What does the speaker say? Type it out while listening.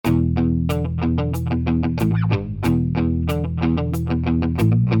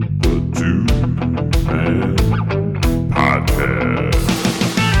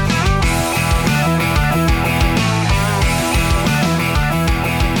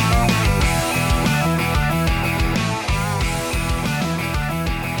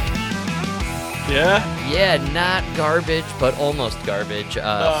Yeah? Yeah, not garbage, but almost garbage.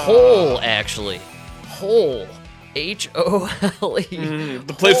 Hole, actually. Hole. Hole.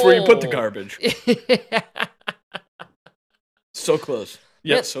 The place where you put the garbage. So close.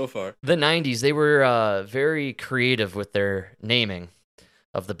 Yet so far. The 90s, they were very creative with their naming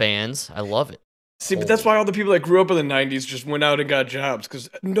of the bands. I love it. See, but that's why all the people that grew up in the 90s just went out and got jobs, because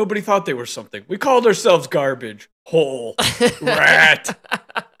nobody thought they were something. We called ourselves garbage. Hole. Rat.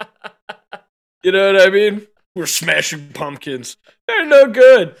 You know what I mean? We're Smashing Pumpkins. They're no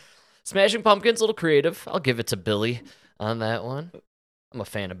good. Smashing Pumpkins, a little creative. I'll give it to Billy on that one. I'm a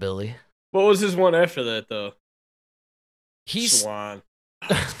fan of Billy. What was his one after that, though? He's Swan.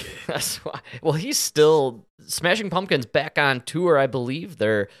 That's why. Well, he's still Smashing Pumpkins back on tour, I believe.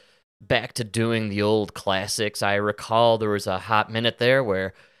 They're back to doing the old classics. I recall there was a hot minute there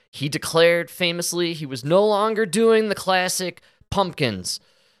where he declared famously he was no longer doing the classic Pumpkins.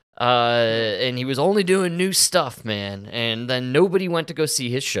 And he was only doing new stuff, man. And then nobody went to go see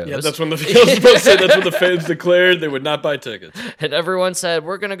his shows. Yeah, that's when the that's when the fans declared they would not buy tickets. And everyone said,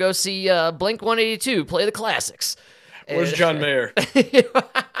 "We're gonna go see Blink-182 play the classics." Where's John Mayer? Hey,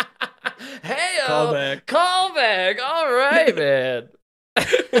 Call back. All right, man.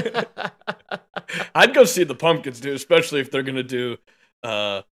 I'd go see the Pumpkins, dude, especially if they're gonna do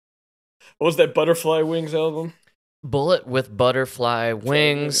what was that Butterfly Wings album? Bullet with Butterfly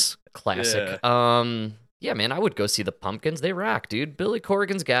Wings, classic. Yeah, man, I would go see the Pumpkins. They rock, dude. Billy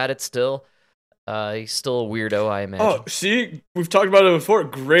Corgan's got it still. He's still a weirdo, I imagine. Oh, see, we've talked about it before.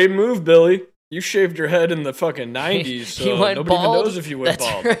 Great move, Billy. You shaved your head in the fucking 90s, so nobody even knows if you went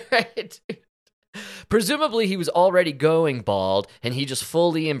bald. Right, dude. Presumably, he was already going bald, and he just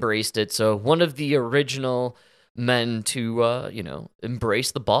fully embraced it. So one of the original men to,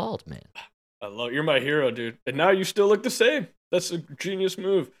 embrace the bald, man. You're my hero, dude. And now you still look the same. That's a genius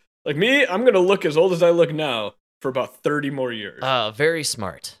move. Like me, I'm going to look as old as I look now for about 30 more years. Very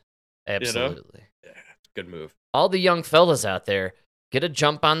smart. Absolutely. Yeah, good move. All the young fellas out there, get a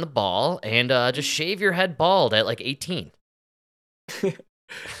jump on the ball and just shave your head bald at like 18.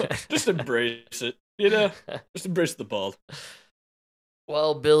 Just embrace it. Just embrace the bald.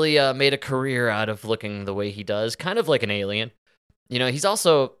 Well, Billy made a career out of looking the way he does, kind of like an alien. He's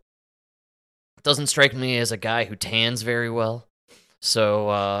also doesn't strike me as a guy who tans very well. So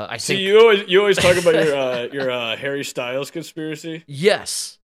I think you always talk about your Harry Styles conspiracy.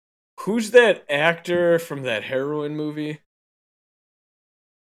 Yes. Who's that actor from that heroin movie?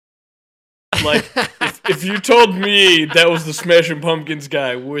 Like, if you told me that was the Smashing Pumpkins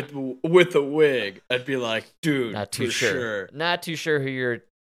guy with a wig, I'd be like, dude, not too sure. Not too sure who you're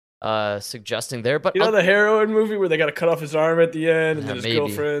suggesting there, but the heroin movie where they got to cut off his arm at the end, and then his maybe.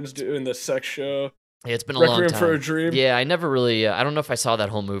 girlfriend's doing the sex show. Yeah, it's been a long time. for a Dream. Yeah, I never really. I don't know if I saw that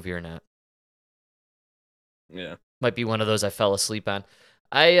whole movie or not. Yeah, might be one of those I fell asleep on.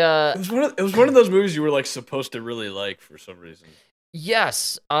 It was one of those movies you were like supposed to really like for some reason.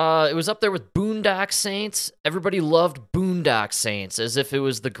 Yes, it was up there with Boondock Saints. Everybody loved Boondock Saints as if it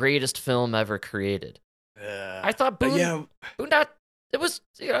was the greatest film ever created. I thought Boondock. It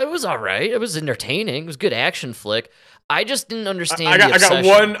was all right. It was entertaining. It was a good action flick. I just didn't understand.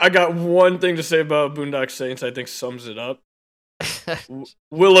 I got one thing to say about Boondock Saints. I think sums it up.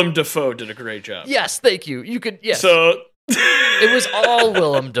 Willem Dafoe did a great job. Yes, thank you. You could. Yes. So it was all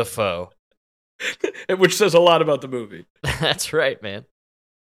Willem Dafoe. Which says a lot about the movie. That's right, man.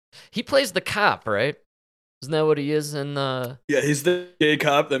 He plays the cop, right? Isn't that what he is in Yeah, he's the gay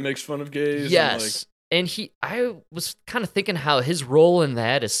cop that makes fun of gays. Yes. And I was kind of thinking how his role in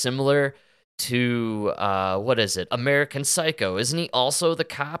that is similar to what is it? American Psycho. Isn't he also the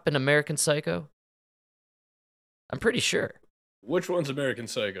cop in American Psycho? I'm pretty sure. Which one's American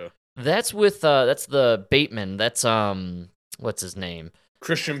Psycho? That's with that's the Bateman. That's what's his name?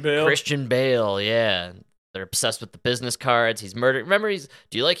 Christian Bale. Christian Bale, yeah. They're obsessed with the business cards. He's murdered. Remember, do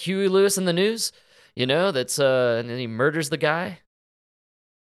you like Huey Lewis in the News? That's and then he murders the guy.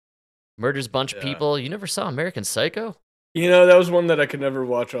 Murders a bunch of people. You never saw American Psycho? That was one that I could never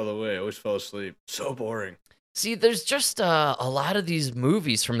watch all the way. I always fell asleep. So boring. See, there's just a lot of these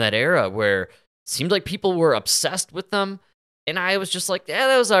movies from that era where it seemed like people were obsessed with them, and I was just like, yeah,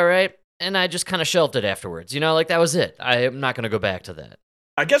 that was all right, and I just kind of shelved it afterwards. That was it. I'm not going to go back to that.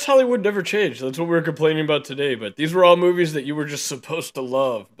 I guess Hollywood never changed. That's what we were complaining about today, but these were all movies that you were just supposed to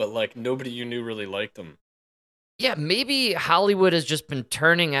love, but like nobody you knew really liked them. Yeah, maybe Hollywood has just been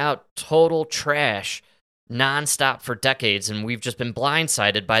turning out total trash nonstop for decades, and we've just been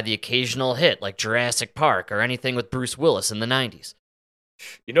blindsided by the occasional hit like Jurassic Park or anything with Bruce Willis in the 90s.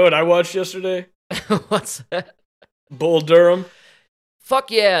 You know what I watched yesterday? What's that? Bull Durham.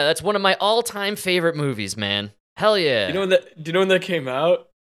 Fuck yeah, that's one of my all-time favorite movies, man. Hell yeah. Do you know when that came out?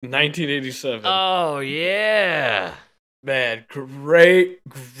 1987. Oh yeah. Man, great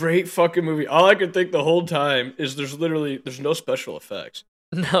fucking movie. All I could think the whole time is there's no special effects.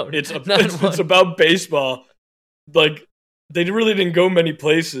 No, It's about baseball. Like, they really didn't go many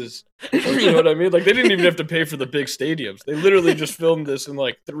places. You know what I mean? Like, they didn't even have to pay for the big stadiums. They literally just filmed this in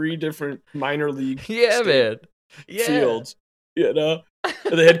like 3 different minor league man. fields. You know,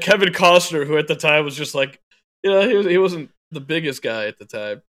 and they had Kevin Costner, who at the time was just like, he wasn't the biggest guy at the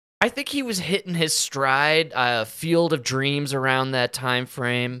time. I think he was hitting his stride. Field of Dreams around that time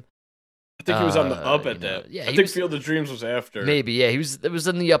frame. I think he was on the up at that. Yeah, I think Field of Dreams was after. Maybe, yeah. It was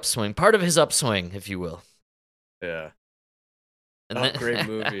in the upswing, part of his upswing, if you will. Yeah. And great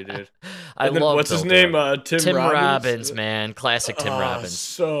movie, dude. I love what's his name? Tim Robbins, man. Classic Tim Robbins.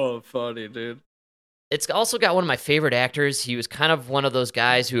 So funny, dude. It's also got one of my favorite actors. He was kind of one of those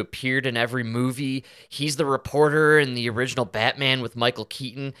guys who appeared in every movie. He's the reporter in the original Batman with Michael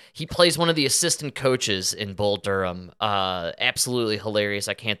Keaton. He plays one of the assistant coaches in Bull Durham. Absolutely hilarious.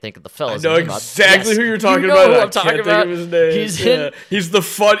 I can't think of the fella's name. I know exactly who you're talking about. Who I'm talking about. Think of his name. He's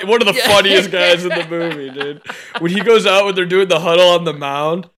one of the funniest guys in the movie, dude. When he goes out when they're doing the huddle on the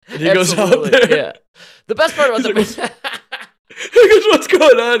mound, and he goes out there. Yeah. The best part about the movie. He goes, what's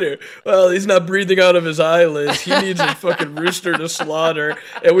going on here? Well, he's not breathing out of his eyelids. He needs a fucking rooster to slaughter,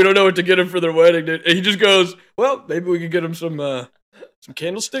 and we don't know what to get him for their wedding. And he just goes, well, maybe we could get him some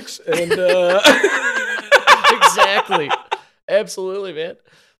candlesticks and Exactly. Absolutely, man.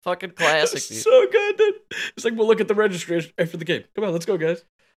 Fucking classic, dude. So good, dude. It's like, we'll look at the registration after the game. Come on, let's go, guys.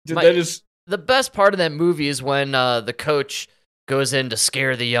 Dude, that is the best part of that movie is when the coach goes in to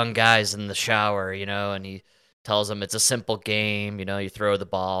scare the young guys in the shower, and he tells them it's a simple game, you throw the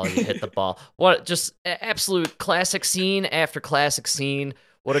ball, you hit the ball. What just absolute classic scene after classic scene.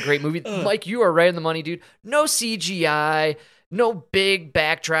 What a great movie. Mike, you are right on the money, dude. No CGI, no big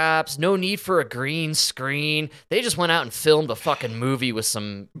backdrops, no need for a green screen. They just went out and filmed a fucking movie with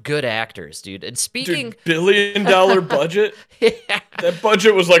some good actors, dude. And speaking... $1 billion budget? Yeah. That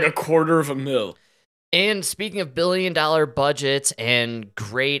budget was like $250,000. And speaking of $1 billion budgets and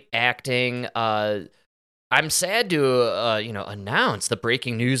great acting, I'm sad to, announce the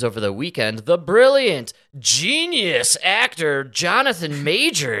breaking news over the weekend. The brilliant, genius actor Jonathan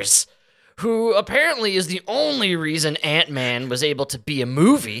Majors, who apparently is the only reason Ant-Man was able to be a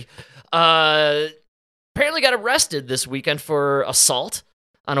movie, apparently got arrested this weekend for assault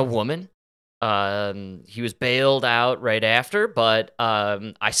on a woman. He was bailed out right after, but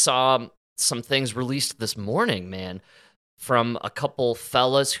I saw some things released this morning, man, from a couple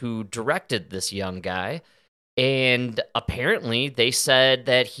fellas who directed this young guy. And apparently they said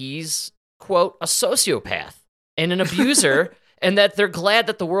that he's, quote, a sociopath and an abuser, and that they're glad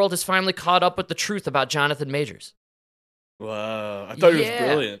that the world has finally caught up with the truth about Jonathan Majors. Wow. I thought he was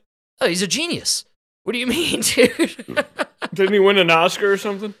brilliant. Oh, he's a genius. What do you mean, dude? Didn't he win an Oscar or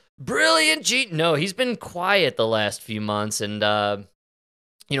something? Brilliant No, he's been quiet the last few months. And,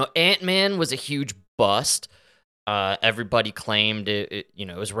 Ant-Man was a huge bust. Everybody claimed it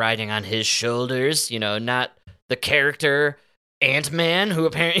was riding on his shoulders, not the character Ant-Man, who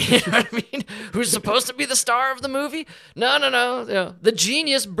apparently, who's supposed to be the star of the movie. No. The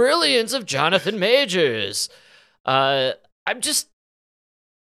genius brilliance of Jonathan Majors. This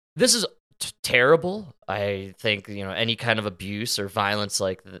is terrible. I think, any kind of abuse or violence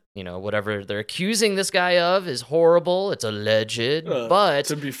like, whatever they're accusing this guy of is horrible. It's alleged, but...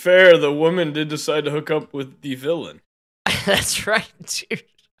 To be fair, the woman did decide to hook up with the villain. That's right, dude.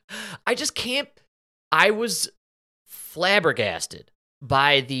 I just can't... I was flabbergasted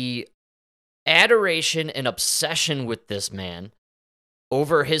by the adoration and obsession with this man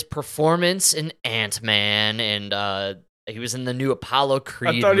over his performance in Ant-Man, and he was in the new Apollo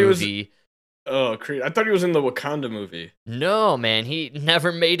Creed movie. Creed. I thought he was in the Wakanda movie. No, man, he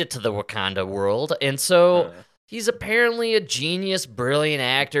never made it to the Wakanda world, and so he's apparently a genius, brilliant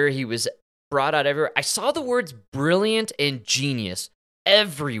actor. He was brought out everywhere. I saw the words brilliant and genius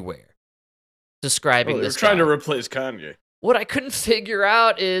everywhere describing this guy. They're trying to replace Kanye. What I couldn't figure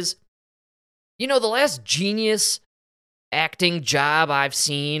out is, the last genius acting job I've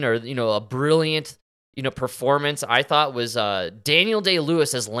seen, or, a brilliant, performance I thought was Daniel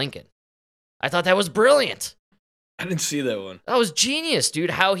Day-Lewis as Lincoln. I thought that was brilliant. I didn't see that one. That was genius, dude.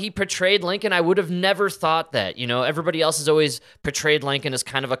 How he portrayed Lincoln, I would have never thought that. Everybody else has always portrayed Lincoln as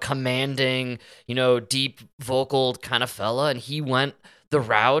kind of a commanding, deep vocal kind of fella, and he went the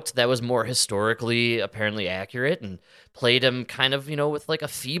route that was more historically apparently accurate and played him kind of, with like a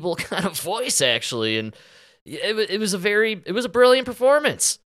feeble kind of voice, actually. And It was a brilliant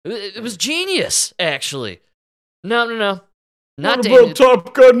performance. It was genius, actually. No. Not What Daniel. about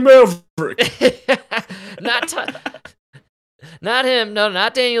Top Gun Maverick? Not him. No,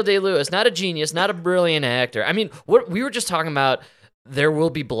 not Daniel Day-Lewis. Not a genius. Not a brilliant actor. I mean, what we were just talking about, There Will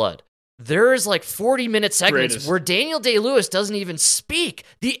Be Blood. There's like 40-minute segments where Daniel Day-Lewis doesn't even speak.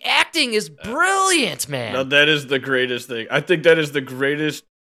 The acting is brilliant, man. No, that is the greatest thing. I think that is the greatest,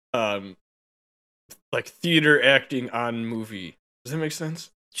 like theater acting on movie. Does that make sense?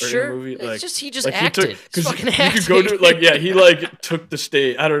 Or sure. Movie? Like, it's just he just acted. He's fucking acting. You could go to he like took the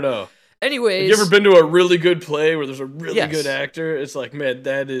stage. I don't know. Anyways, have you ever been to a really good play where there's a really good actor? It's like, man,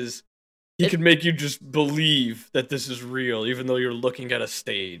 he can make you just believe that this is real, even though you're looking at a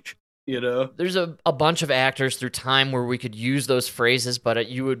stage. You know, there's a bunch of actors through time where we could use those phrases, but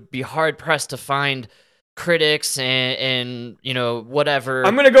you would be hard pressed to find critics and whatever.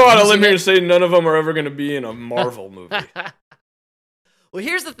 I'm gonna go out on a limb here and say none of them are ever gonna be in a Marvel movie. Well,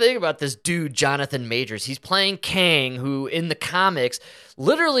 here's the thing about this dude, Jonathan Majors. He's playing Kang, who in the comics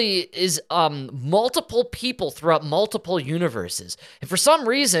literally is multiple people throughout multiple universes. And for some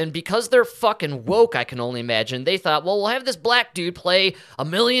reason, because they're fucking woke, I can only imagine, they thought, well, we'll have this black dude play a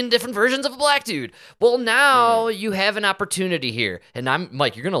million different versions of a black dude. Well, now you have an opportunity here. And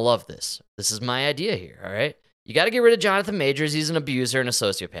Mike, you're going to love this. This is my idea here, all right? You got to get rid of Jonathan Majors. He's an abuser and a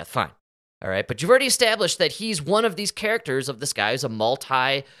sociopath. Fine. All right, but you've already established that he's one of these characters of this guy who's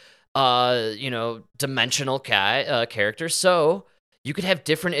a dimensional character. So you could have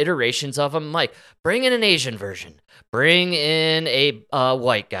different iterations of him. Like, bring in an Asian version, bring in a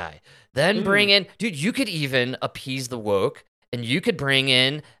white guy, then bring in, dude. You could even appease the woke, and you could bring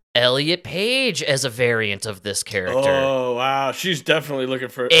in Elliot Page as a variant of this character. Oh, wow. She's definitely looking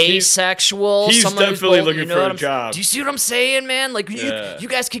for... Asexual. He's definitely looking for a job. Do you see what I'm saying, man? Like, you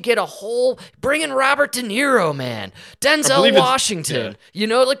guys could get a whole... Bring in Robert De Niro, man. Denzel Washington.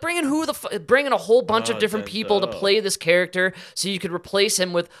 Bring in a whole bunch of different people to play this character so you could replace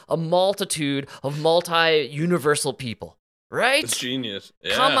him with a multitude of multi-universal people. Right? It's genius.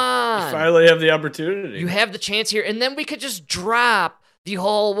 Yeah. Come on. You finally have the opportunity. You have the chance here, and then we could just drop the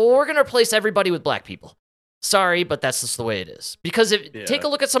whole, we're going to replace everybody with black people. Sorry, but that's just the way it is. Because take a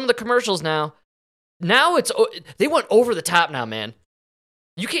look at some of the commercials now. Now they went over the top now, man.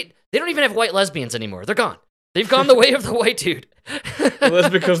 They don't even have white lesbians anymore. They're gone. They've gone the way of the white dude. Well, that's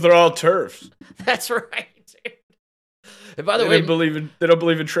because they're all TERFs. That's right, dude. And by the way, they don't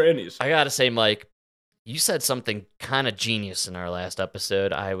believe in trannies. I got to say, Mike, you said something kind of genius in our last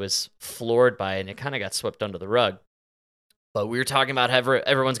episode. I was floored by it, and it kind of got swept under the rug. But we were talking about how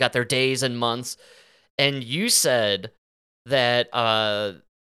everyone's got their days and months, and you said that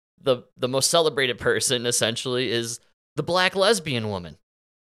the most celebrated person essentially is the black lesbian woman.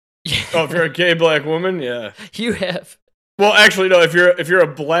 Oh, if you're a gay black woman, yeah, you have. Well, actually, no. If you're a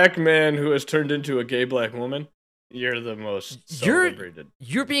black man who has turned into a gay black woman, you're the most celebrated.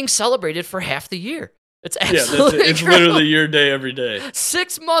 You're being celebrated for half the year. It's absolutely it's literally your day every day.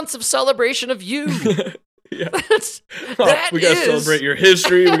 6 months of celebration of you. Yeah. We gotta celebrate your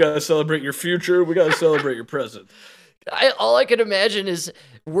history. We gotta celebrate your future. We gotta celebrate your present. All I can imagine is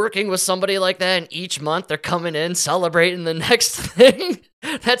working with somebody like that, and each month they're coming in celebrating the next thing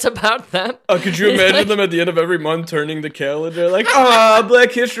that's about them. Oh, could you imagine them at the end of every month turning the calendar like,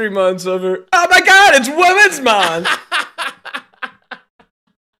 Black History Month's over. Oh my God, it's Women's Month.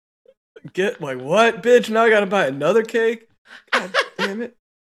 Get like what, bitch? Now I gotta buy another cake. God damn it.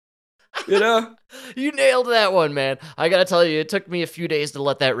 You nailed that one, man. I gotta tell you, it took me a few days to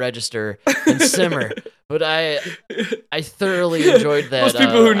let that register and simmer, but I thoroughly enjoyed that. Most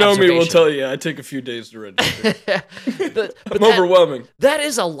people who know me will tell you I take a few days to register. but overwhelming. That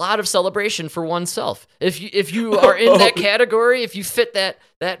is a lot of celebration for oneself. If you are in that category, if you fit that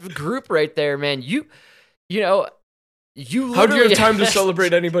group right there, man, you how do you have time to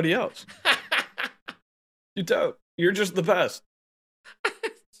celebrate anybody else? You don't. You're just the best.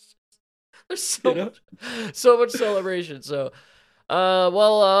 There's so much celebration. So,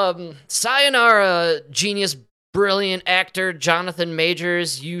 sayonara, genius, brilliant actor Jonathan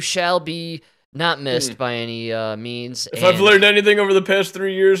Majors. You shall be not missed by any means. If I've learned anything over the past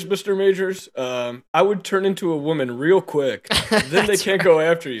 3 years, Mr. Majors, I would turn into a woman real quick. Then they can't go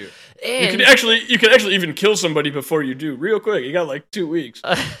after you. And you can actually even kill somebody before you do, real quick. You got like 2 weeks.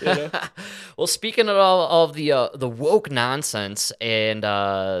 Well, speaking of all of the woke nonsense, and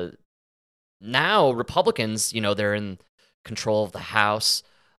now Republicans, they're in control of the House.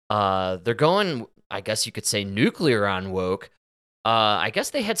 They're going, I guess you could say, nuclear on woke. I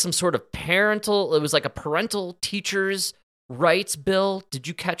guess they had some sort of it was like a parental teachers' rights bill. Did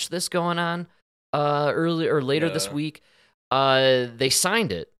you catch this going on? later this week. They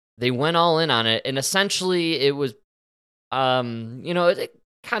signed it. They went all in on it, and essentially it was, it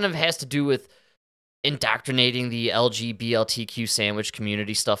kind of has to do with indoctrinating the LGBTQ sandwich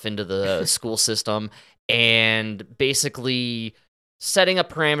community stuff into the school system, and basically setting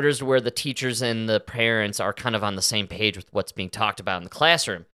up parameters where the teachers and the parents are kind of on the same page with what's being talked about in the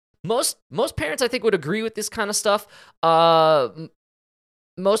classroom. Most parents, I think, would agree with this kind of stuff.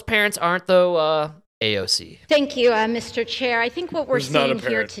 Most parents aren't, though. AOC. Thank you, Mr. Chair. I think what we're seeing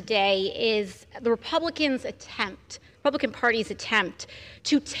here today is the Republican Party's attempt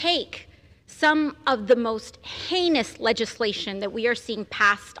to take some of the most heinous legislation that we are seeing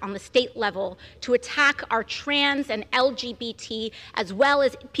passed on the state level to attack our trans and LGBT, as well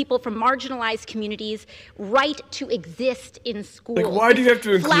as people from marginalized communities, right to exist in schools. Like, why do you have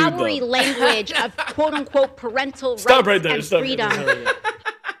to include flowery them? language of quote-unquote parental Stop rights right there. and Stop freedom.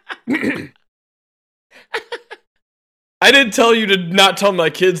 I didn't tell you to not tell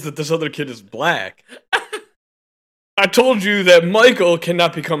my kids that this other kid is black. I told you that Michael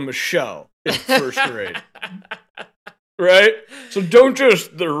cannot become Michelle in first grade. Right? So don't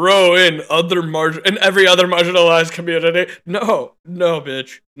just throw in every other marginalized community. No,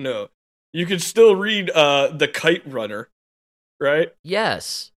 bitch. No. You can still read The Kite Runner, right?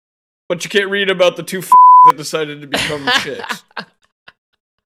 Yes. But you can't read about the two that decided to become chicks.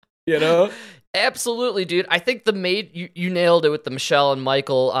 You know? Absolutely, dude. I think you nailed it with the Michelle and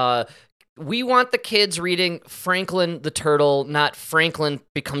Michael. We want the kids reading Franklin the Turtle, not Franklin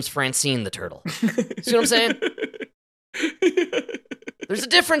becomes Francine the Turtle. See what I'm saying? There's a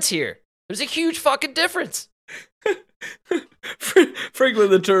difference here. There's a huge fucking difference. Franklin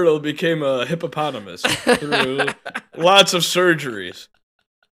the Turtle became a hippopotamus through lots of surgeries.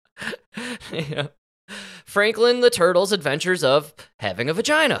 Yeah. Franklin the Turtle's adventures of having a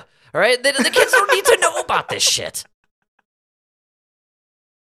vagina. All right? The kids don't need to know about this shit.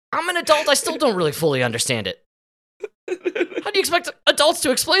 I'm an adult. I still don't really fully understand it. How do you expect adults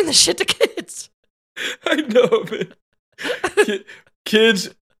to explain this shit to kids? I know, man. Kids,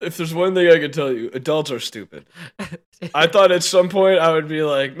 if there's one thing I can tell you, adults are stupid. I thought at some point I would be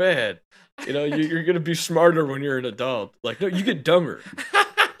like, man, you're going to be smarter when you're an adult. Like, no, you get dumber.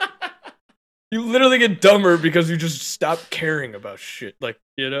 You literally get dumber because you just stop caring about shit. Like,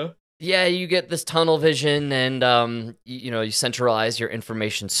 Yeah, you get this tunnel vision, and you centralize your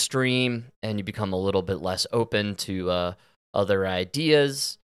information stream, and you become a little bit less open to other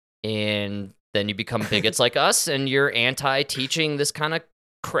ideas, and then you become bigots like us, and you're anti-teaching this kind of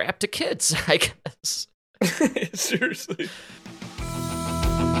crap to kids, I guess. Seriously.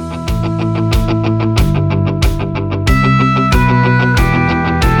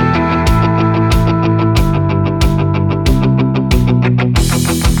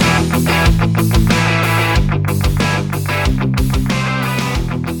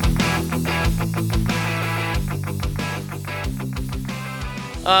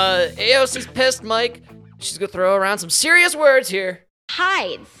 AOC's pissed, Mike. She's gonna throw around some serious words here.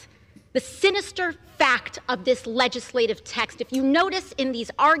 Hides the sinister fact of this legislative text. If you notice in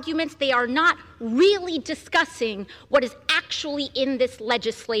these arguments, they are not really discussing what is actually in this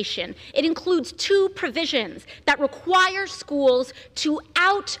legislation. It includes two provisions that require schools to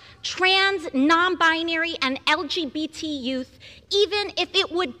out trans, non-binary, and LGBT youth, even if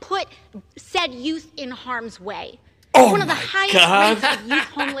it would put said youth in harm's way. Oh, one of the highest rates of youth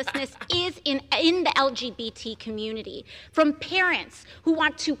homelessness is in the LGBT community, from parents who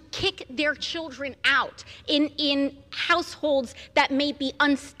want to kick their children out in households that may be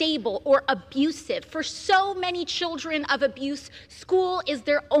unstable or abusive. For so many children of abuse, school is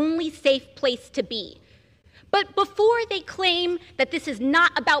their only safe place to be. But before they claim that this is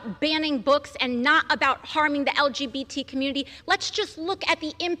not about banning books and not about harming the LGBT community, let's just look at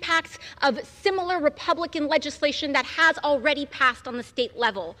the impacts of similar Republican legislation that has already passed on the state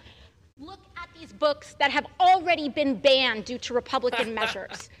level. Look at these books that have already been banned due to Republican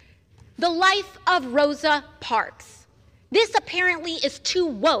measures. The Life of Rosa Parks. This apparently is too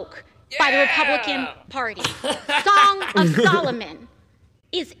woke by the Republican Party. Song of Solomon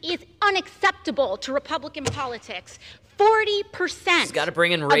is unacceptable to Republican politics. 40%. She's got to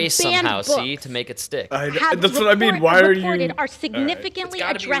bring in race somehow, see, to make it stick. That's what I mean. Why are you? Are significantly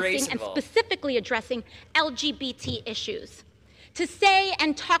addressing and specifically addressing LGBT issues. To say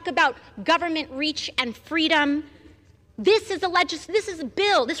and talk about government reach and freedom. This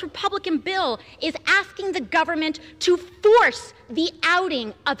Republican bill is asking the government to force the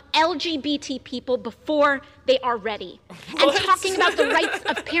outing of LGBT people before they are ready. And talking about the rights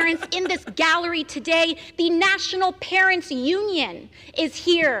of parents in this gallery today, the National Parents Union is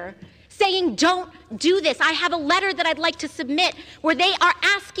here saying don't do this. I have a letter that I'd like to submit where they are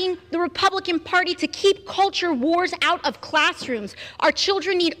asking the Republican Party to keep culture wars out of classrooms. Our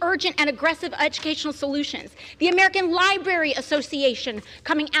children need urgent and aggressive educational solutions. The American Library Association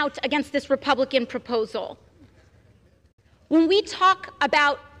coming out against this Republican proposal. When we talk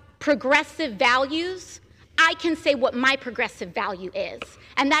about progressive values, I can say what my progressive value is,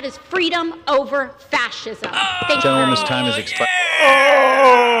 and that is freedom over fascism. Thank Gentleman's time has expired.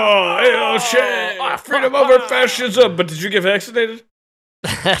 Oh, shit. Freedom over fascism. But did you get vaccinated?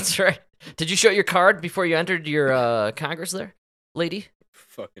 That's right. Did you show your card before you entered your Congress there, lady?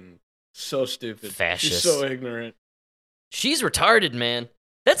 Fucking so stupid. Fascist. She's so ignorant. She's retarded, man.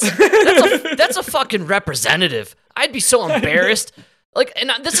 That's a fucking representative. I'd be so embarrassed. Like,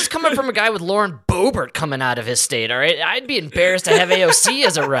 and this is coming from a guy with Lauren Boebert coming out of his state, all right? I'd be embarrassed to have AOC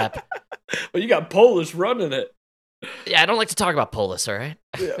as a rep. Well, you got Polis running it. Yeah, I don't like to talk about Polis, all right?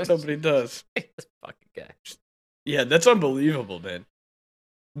 Yeah, nobody does. This fucking guy. Yeah, that's unbelievable, man.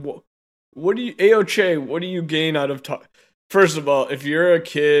 What do you, AOC, what do you gain out of talk? First of all, if you're a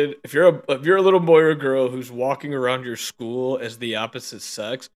kid, if you're a little boy or girl who's walking around your school as the opposite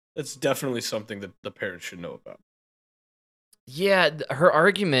sex, that's definitely something that the parents should know about. Yeah, her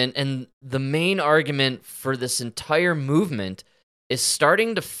argument, and the main argument for this entire movement, is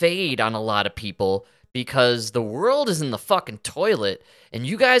starting to fade on a lot of people because the world is in the fucking toilet, and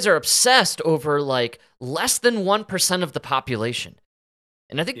you guys are obsessed over, like, less than 1% of the population.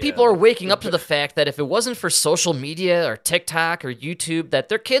 And I think people are waking up to the fact that if it wasn't for social media or TikTok or YouTube, that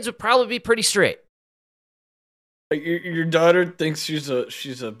their kids would probably be pretty straight. Your daughter thinks she's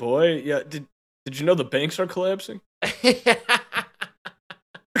a boy? Yeah, did you know the banks are collapsing?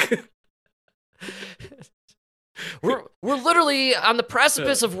 We're literally on the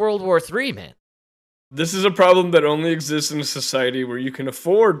precipice of World War III, man. This is a problem that only exists in a society where you can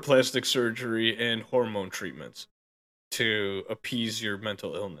afford plastic surgery and hormone treatments to appease your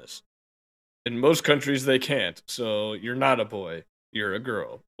mental illness. In most countries, they can't. So you're not a boy, you're a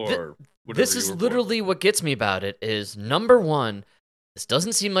girl, or whatever. This is literally what gets me about it. Is number one, this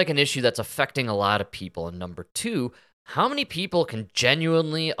doesn't seem like an issue that's affecting a lot of people, and number two, how many people can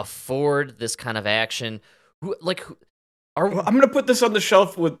genuinely afford this kind of action? I'm gonna put this on the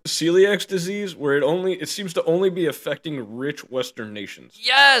shelf with celiac disease, where it seems to only be affecting rich Western nations.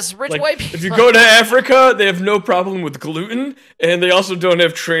 Yes, rich white people. If you go to Africa, they have no problem with gluten, and they also don't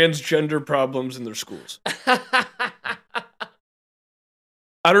have transgender problems in their schools. I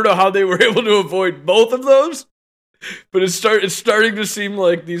don't know how they were able to avoid both of those, but it's starting to seem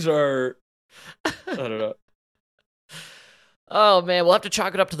like these are, I don't know. Oh man, we'll have to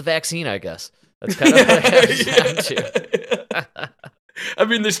chalk it up to the vaccine, I guess. That's kind of what it comes down to. I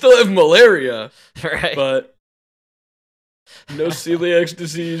mean, they still have malaria, right? But no celiac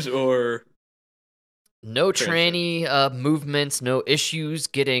disease or no tranny movements, no issues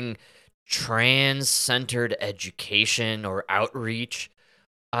getting trans-centered education or outreach.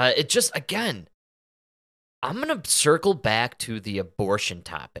 It just, again, I'm going to circle back to the abortion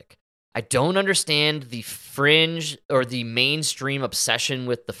topic. I don't understand the fringe or the mainstream obsession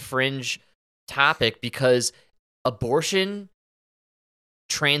with the fringe topic, because abortion,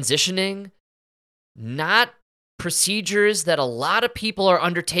 transitioning, not procedures that a lot of people are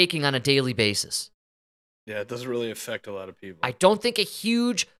undertaking on a daily basis. Yeah, it doesn't really affect a lot of people. I don't think a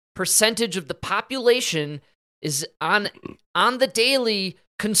huge percentage of the population is on the daily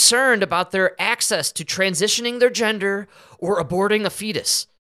concerned about their access to transitioning their gender or aborting a fetus.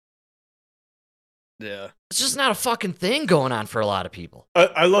 Yeah. It's just not a fucking thing going on for a lot of people.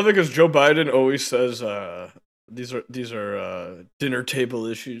 I love it because Joe Biden always says these are dinner table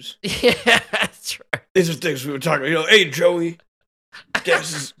issues. Yeah, that's right. These are things we were talking about. Hey Joey,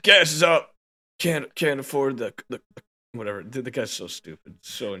 gas is up. Can't afford the whatever. The guy's so stupid.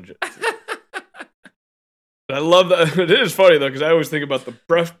 So I love that. It is funny though, because I always think about the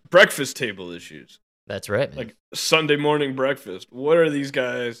breakfast table issues. That's right, man. Like Sunday morning breakfast. What are these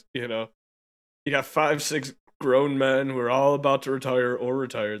guys, You got 5-6 grown men who are all about to retire or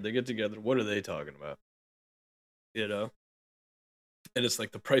retired. They get together. What are they talking about? And it's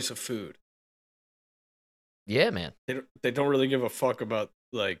like the price of food. Yeah, man. They don't really give a fuck about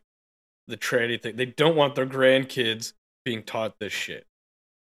like the tranny thing. They don't want their grandkids being taught this shit.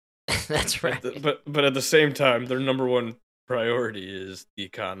 That's right. But at the same time, their number one priority is the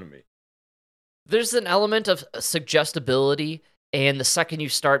economy. There's an element of suggestibility. And the second you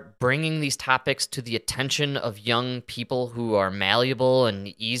start bringing these topics to the attention of young people who are malleable and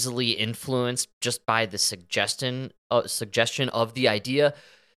easily influenced just by the suggestion of the idea,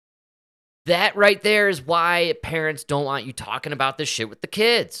 that right there is why parents don't want you talking about this shit with the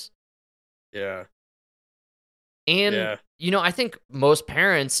kids. Yeah. And, Yeah. I think most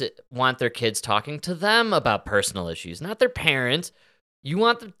parents want their kids talking to them about personal issues, not their parent. You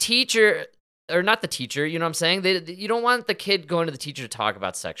want the teacher, or not the teacher, you know what I'm saying? You don't want the kid going to the teacher to talk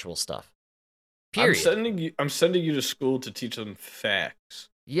about sexual stuff. Period. I'm sending you to school to teach them facts.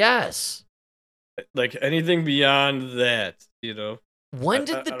 Yes. Like anything beyond that, When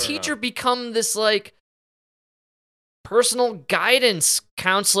did the teacher become this, like, personal guidance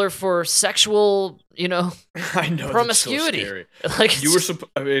counselor for sexual, I know, promiscuity? That's so scary. Like, You were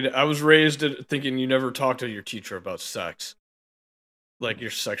I was raised thinking you never talk to your teacher about sex, like your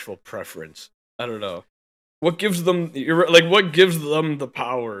sexual preference. I don't know. What gives them? What gives them the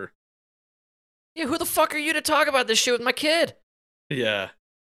power? Yeah, who the fuck are you to talk about this shit with my kid? Yeah,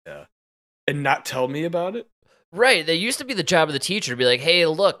 and not tell me about it. Right. They used to be the job of the teacher to be like, hey,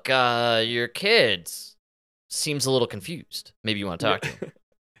 look, your kid seems a little confused. Maybe you want to talk to him.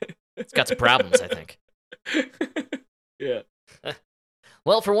 It's got some problems, I think. Yeah.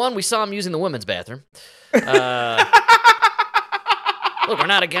 Well, for one, we saw him using the women's bathroom. Look, we're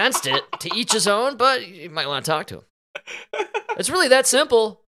not against it. To each his own, but you might want to talk to him. It's really that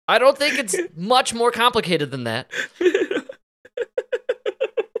simple. I don't think it's much more complicated than that.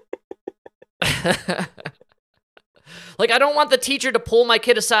 Like, I don't want the teacher to pull my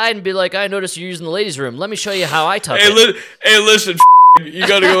kid aside and be like, I noticed you're using the ladies' room. Let me show you how I tuck it. Hey, listen, you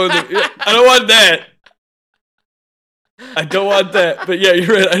gotta go in I don't want that. I don't want that. But yeah,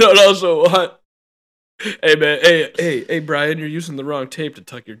 you're right. I don't also want... Hey, man. Hey, Brian, you're using the wrong tape to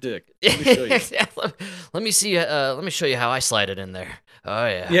tuck your dick. Let me show you. Let me see. Let me show you how I slide it in there. Oh,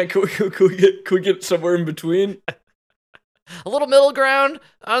 yeah. Yeah, can we get somewhere in between? A little middle ground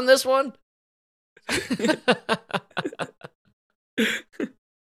on this one?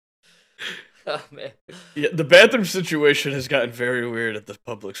 Oh, man. Yeah, the bathroom situation has gotten very weird at the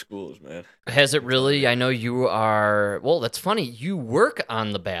public schools, man. Has it really? I know you are... Well, that's funny. You work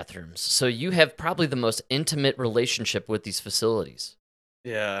on the bathrooms, so you have probably the most intimate relationship with these facilities.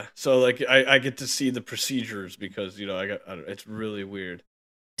 Yeah, so like I get to see the procedures because it's really weird.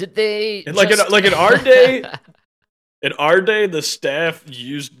 Did they in our day? In our day, the staff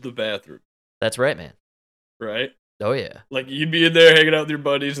used the bathroom. That's right, man. Right? Oh, yeah. Like, you'd be in there hanging out with your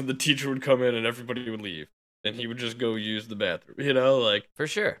buddies, and the teacher would come in, and everybody would leave. And he would just go use the bathroom, For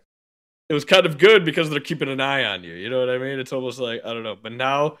sure. It was kind of good because they're keeping an eye on you, you know what I mean? It's almost like, I don't know. But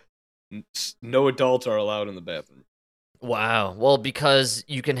now, no adults are allowed in the bathroom. Wow. Well, because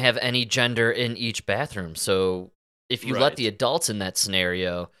you can have any gender in each bathroom. So if you let the adults in that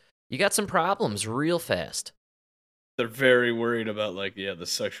scenario, you got some problems real fast. They're very worried about, the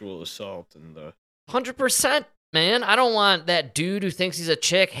sexual assault and the... 100%. Man, I don't want that dude who thinks he's a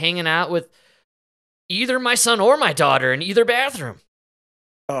chick hanging out with either my son or my daughter in either bathroom.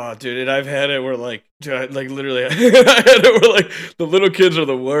 Oh, dude, and I've had it where, literally, I had it where, the little kids are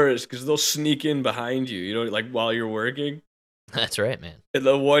the worst because they'll sneak in behind you, while you're working. That's right, man. And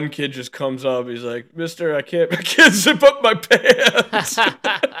the one kid just comes up, he's like, Mister, I can't zip up my pants. And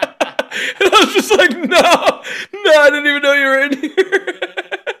I was just like, no, I didn't even know you were in here.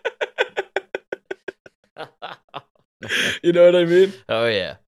 You know what I mean? Oh,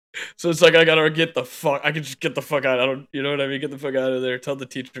 yeah. So it's like, I can just get the fuck out. You know what I mean? Get the fuck out of there. Tell the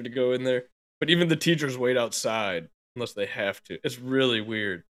teacher to go in there. But even the teachers wait outside unless they have to. It's really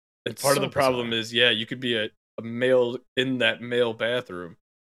weird. And part of the problem is, you could be a male in that male bathroom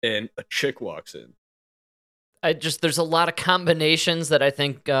and a chick walks in. There's a lot of combinations that I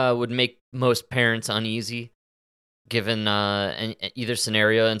think would make most parents uneasy given either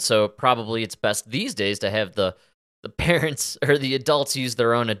scenario. And so probably it's best these days to have the parents or the adults use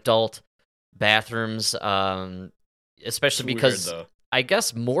their own adult bathrooms, especially because I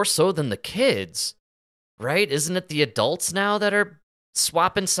guess more so than the kids, right? Isn't it the adults now that are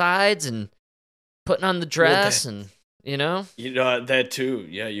swapping sides and putting on the dress that too.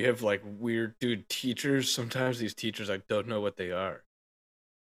 Yeah, you have weird teachers. Sometimes these teachers, I don't know what they are.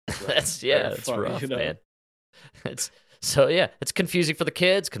 It's rough, man. It's confusing for the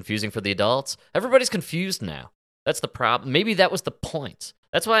kids, confusing for the adults. Everybody's confused now. That's the problem. Maybe that was the point.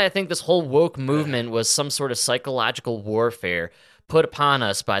 That's why I think this whole woke movement was some sort of psychological warfare put upon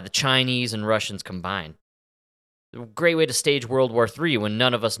us by the Chinese and Russians combined. A great way to stage World War III when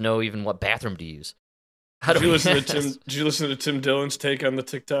none of us know even what bathroom to use. Did you listen to Tim Dillon's take on the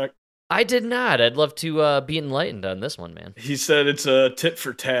TikTok? I did not. I'd love to be enlightened on this one, man. He said it's a tit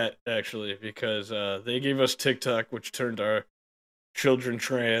for tat, actually, because they gave us TikTok, which turned our children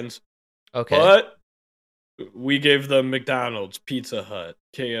trans. Okay. But we gave them McDonald's, Pizza Hut,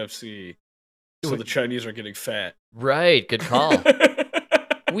 KFC. So the Chinese are getting fat. Right. Good call.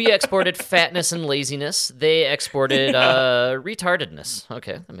 We exported fatness and laziness. They exported retardedness.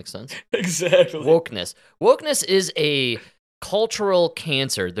 Okay, that makes sense. Exactly. Wokeness. Wokeness is a cultural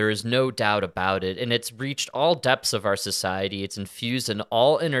cancer. There is no doubt about it. And it's reached all depths of our society. It's infused in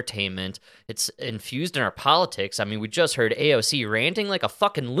all entertainment. It's infused in our politics. I mean, we just heard AOC ranting like a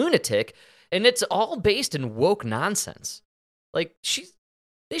fucking lunatic, and it's all based in woke nonsense. Like,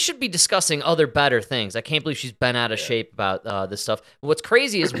 they should be discussing other better things. I can't believe she's been out of shape about this stuff. What's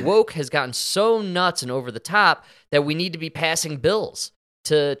crazy is woke has gotten so nuts and over the top that we need to be passing bills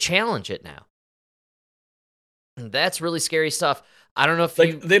to challenge it now. And that's really scary stuff. I don't know if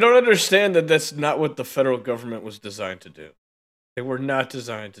they don't understand that that's not what the federal government was designed to do. They were not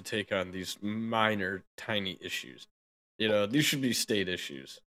designed to take on these minor, tiny issues. These should be state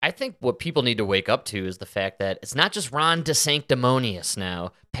issues. I think what people need to wake up to is the fact that it's not just Ron DeSanctimonious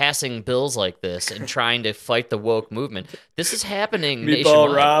now passing bills like this and trying to fight the woke movement. This is happening Meatball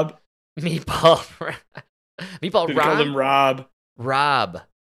nationwide. Rob. Meatball Did Rob. call him Rob. Rob.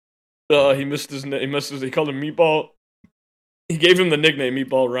 Oh, he missed his name. He called him Meatball. He gave him the nickname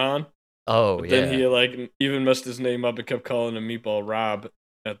Meatball Ron. Oh, but yeah. Then he even messed his name up and kept calling him Meatball Rob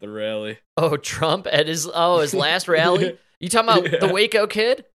at the rally. Oh, Trump at his last rally? You talking about the Waco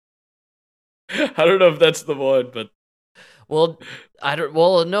kid? I don't know if that's the one, but well,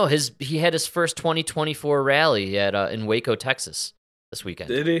 no, he had his first 2024 rally in Waco, Texas this weekend.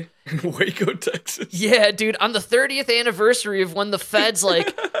 Did he? In Waco, Texas? Yeah, dude, on the 30th anniversary of when the feds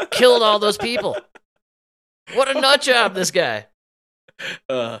killed all those people. What a nut job, this guy.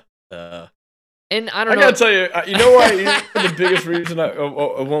 And I don't know. I gotta tell you, you know why? The biggest reason I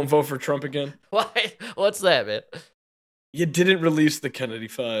won't vote for Trump again? Why? What's that, man? You didn't release the Kennedy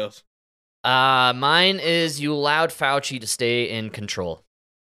files. Mine is you allowed Fauci to stay in control.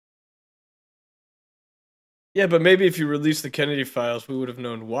 Yeah, but maybe if you released the Kennedy files, we would have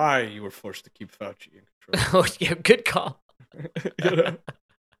known why you were forced to keep Fauci in control. Oh, yeah, good call.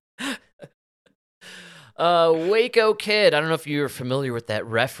 Waco Kid. I don't know if you're familiar with that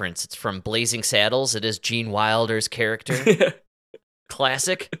reference. It's from Blazing Saddles. It is Gene Wilder's character.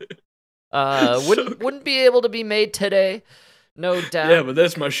 Classic. Wouldn't be able to be made today. No doubt. Yeah, but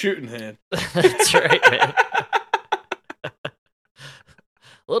that's my shooting hand. That's right, man.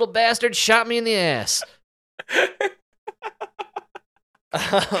 Little bastard shot me in the ass.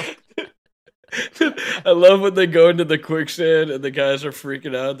 I love when they go into the quicksand and the guys are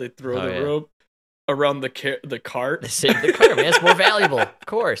freaking out. They throw the rope around the cart. They save the cart, man. It's more valuable. Of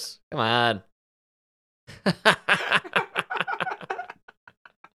course. Come on.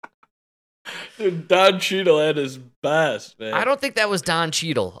 Dude, Don Cheadle at his best, man. I don't think that was Don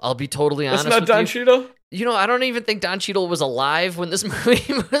Cheadle. I'll be totally honest with you. That's not Don Cheadle? I don't even think Don Cheadle was alive when this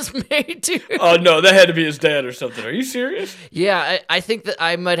movie was made, dude. Oh, no, that had to be his dad or something. Are you serious? Yeah, I think that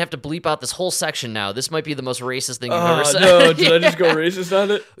I might have to bleep out this whole section now. This might be the most racist thing you've ever said. No, did I just go racist on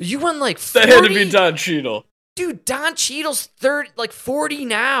it? You went 40? That had to be Don Cheadle. Dude, Don Cheadle's 40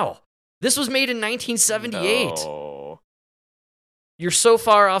 now. This was made in 1978. No. You're so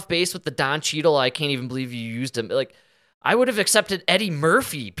far off base with the Don Cheadle, I can't even believe you used him. I would have accepted Eddie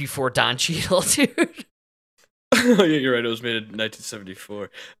Murphy before Don Cheadle, dude. Oh, yeah, you're right. It was made in 1974.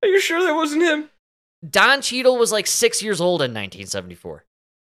 Are you sure that wasn't him? Don Cheadle was 6 years old in 1974.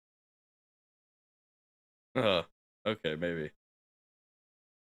 Oh, okay, maybe.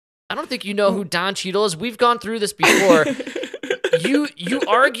 I don't think you know who Don Cheadle is. We've gone through this before. You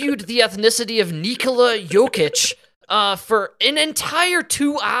argued the ethnicity of Nikola Jokic for an entire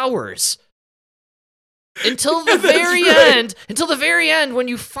 2 hours. Until the very end, when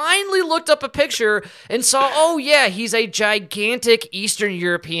you finally looked up a picture and saw, oh yeah, he's a gigantic Eastern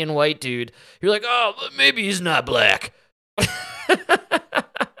European white dude. You're like, oh, but maybe he's not black.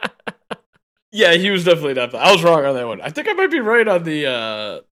 Yeah, he was definitely not black. I was wrong on that one. I think I might be right on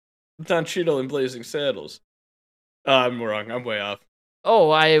the Don Cheadle in Blazing Saddles. I'm wrong. I'm way off. Oh,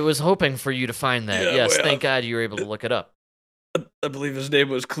 I was hoping for you to find that. Yeah, yes, thank God you were able to look it up. I believe his name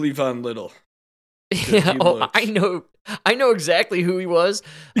was Cleavon Little. Yeah, I know exactly who he was.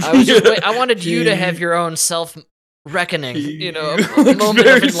 I was just I wanted you to have your own self-reckoning, a moment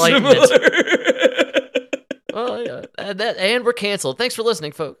of enlightenment. Well, yeah, and we're canceled. Thanks for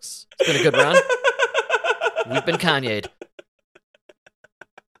listening, folks. It's been a good run. We've been Kanye'd.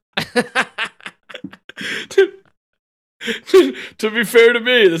 To be fair to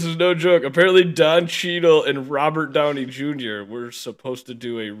me, this is no joke. Apparently, Don Cheadle and Robert Downey Jr. were supposed to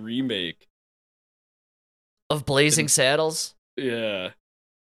do a remake of Blazing Saddles. Yeah,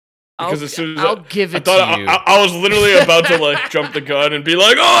 because as soon as I'll give it to you. I was literally about to jump the gun and be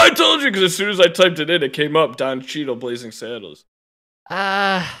like, "Oh, I told you!" Because as soon as I typed it in, it came up Don Cheadle Blazing Saddles.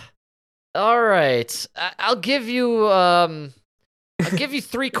 All right. I'll give you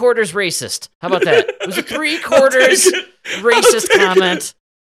 3/4 racist. How about that? It was a 3/4 racist comment.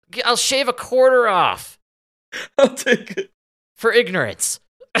 I'll shave a quarter off. I'll take it. For ignorance.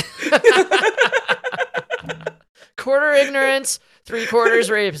 Quarter ignorance,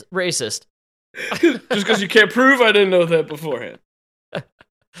 3/4 racist. Just because you can't prove I didn't know that beforehand.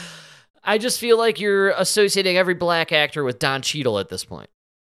 I just feel like you're associating every black actor with Don Cheadle at this point.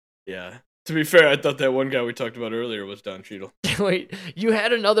 Yeah. To be fair, I thought that one guy we talked about earlier was Don Cheadle. Wait, you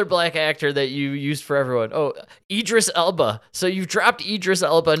had another black actor that you used for everyone. Oh, Idris Elba. So you've dropped Idris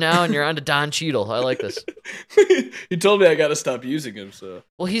Elba now and you're on to Don Cheadle. I like this. He told me I got to stop using him, so.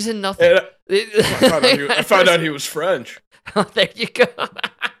 Well, he's in nothing. I found out he was French. Oh, there you go.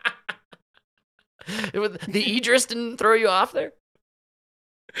 The Idris didn't throw you off there?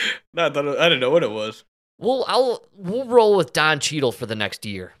 No, I didn't know what it was. We'll roll with Don Cheadle for the next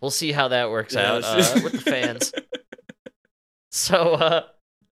year. We'll see how that works out with the fans. So,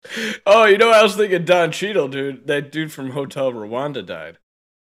 oh, you know, I was thinking Don Cheadle, dude. That dude from Hotel Rwanda died.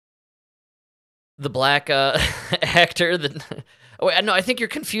 The black actor that. Oh, wait, no, I think you're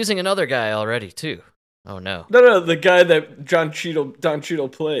confusing another guy already too. Oh no. No, the guy that Don Cheadle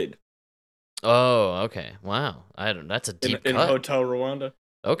played. Oh, okay. Wow. That's a deep in cut. Hotel Rwanda.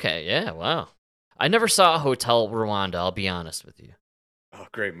 Okay, yeah, wow. I never saw Hotel Rwanda, I'll be honest with you. Oh,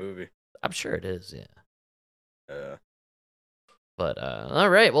 great movie. I'm sure it is, yeah. Yeah. But, all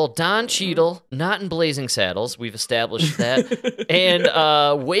right, well, Don Cheadle, not in Blazing Saddles, we've established that.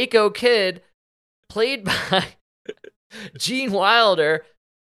 And Waco Kid, played by Gene Wilder,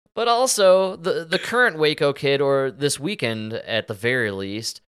 but also the current Waco Kid, or this weekend at the very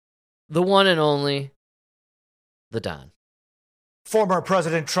least, the one and only, the Don. Former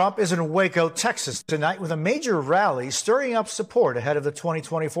President Trump is in Waco, Texas tonight with a major rally stirring up support ahead of the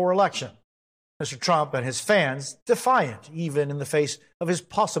 2024 election. Mr. Trump and his fans defiant even in the face of his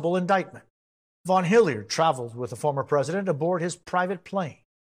possible indictment. Von Hilliard traveled with the former president aboard his private plane.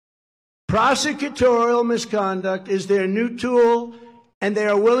 Prosecutorial misconduct is their new tool, and they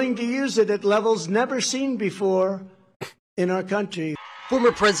are willing to use it at levels never seen before in our country.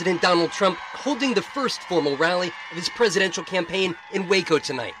 Former President Donald Trump holding the first formal rally of his presidential campaign in Waco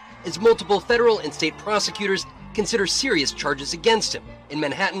tonight, as multiple federal and state prosecutors consider serious charges against him. In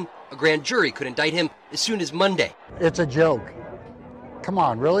Manhattan, a grand jury could indict him as soon as Monday. It's a joke. Come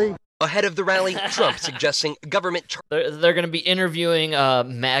on, really? Ahead of the rally, Trump suggesting government... They're going to be interviewing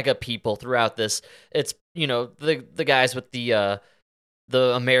MAGA people throughout this. It's, you know, the guys with the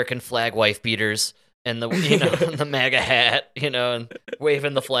American flag wife beaters and the the MAGA hat, and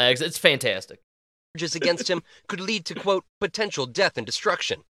waving the flags. It's fantastic. Charges against him could lead to, quote, potential death and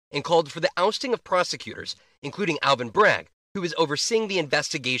destruction, and called for the ousting of prosecutors, including Alvin Bragg, who is overseeing the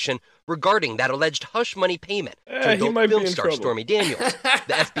investigation regarding that alleged hush money payment to adult film star Stormy Daniels.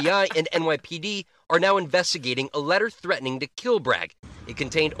 The FBI and NYPD are now investigating a letter threatening to kill Bragg. It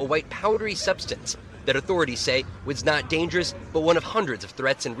contained a white powdery substance that authorities say was not dangerous, but one of hundreds of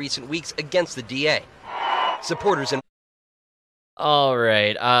threats in recent weeks against the DA. Supporters and... All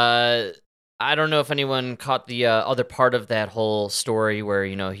right. I don't know if anyone caught the other part of that whole story where,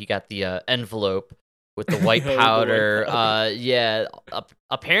 he got the envelope with the white powder. Yeah.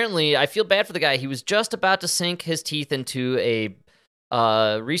 Apparently, I feel bad for the guy. He was just about to sink his teeth into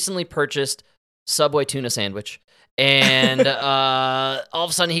a recently purchased Subway tuna sandwich. And all of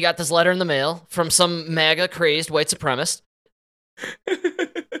a sudden, he got this letter in the mail from some MAGA crazed white supremacist.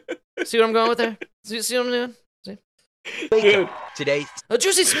 See what I'm going with there? See what I'm doing? See? Dude. Today, a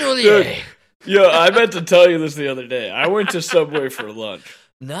juicy smoothie. Yo, I meant to tell you this the other day. I went to Subway for lunch.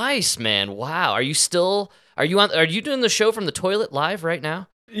 Nice, man. Wow. Are you doing the show from the toilet live right now?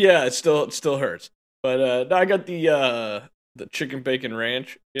 Yeah, it still hurts. But no, I got the chicken bacon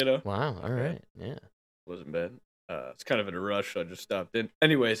ranch, Wow, all right. Yeah. Wasn't bad. It's kind of in a rush, so I just stopped in.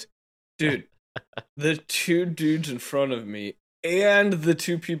 Anyways, dude, the two dudes in front of me and the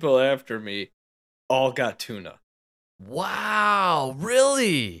two people after me all got tuna. Wow,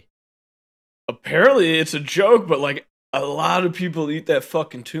 really? Apparently it's a joke, but like a lot of people eat that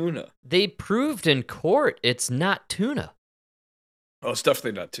fucking tuna. They proved in court it's not tuna. Oh, it's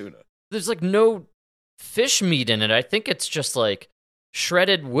definitely not tuna. There's like no fish meat in it. I think it's just like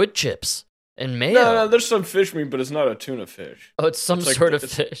shredded wood chips and mayo. No, there's some fish meat, but it's not a tuna fish. Oh, it's some sort of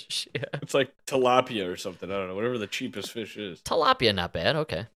fish. Yeah. It's like tilapia or something. I don't know. Whatever the cheapest fish is. Tilapia, not bad.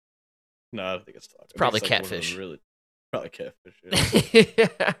 Okay. No, I don't think it's tilapia. It's probably like catfish. Probably catfish.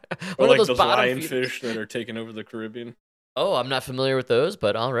 Yeah. Or like those lionfish that are taking over the Caribbean. Oh, I'm not familiar with those,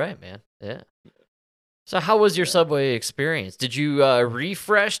 but all right, man. Yeah. So how was your Subway experience? Did you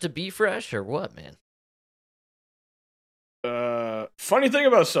refresh to be fresh or what, man? Funny thing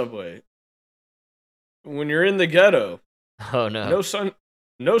about Subway, when you're in the ghetto, Oh no.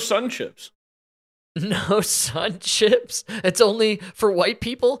 no sun chips. No sun chips? It's only for white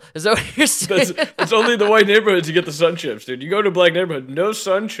people? Is that what you're saying? It's only the white neighborhoods you get the sun chips, dude. You go to a black neighborhood, no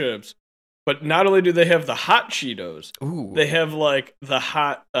sun chips. But not only do they have the hot Cheetos, Ooh. they have like the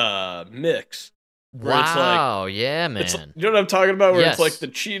hot mix. Wow, yeah, man. You know what I'm talking about? Where Yes. it's like the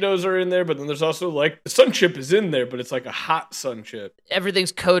Cheetos are in there, but then there's also like the sun chip is in there, but it's like a hot sun chip.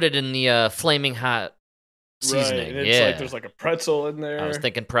 Everything's coated in the flaming hot seasoning. Right. And it's yeah. like there's like a pretzel in there. I was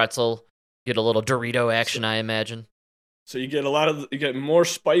thinking pretzel. Get a little Dorito action, I imagine. So you get you get more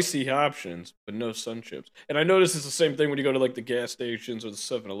spicy options, but no sun chips. And I notice it's the same thing when you go to like the gas stations or the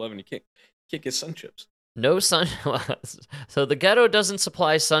 7-Eleven. You can't get sun chips. No sun. So the ghetto doesn't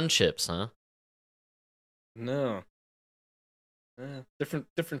supply sun chips, huh? No.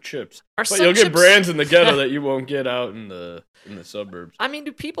 Different chips. Are But sun you'll get chips- brands in the ghetto that you won't get out in the suburbs. I mean,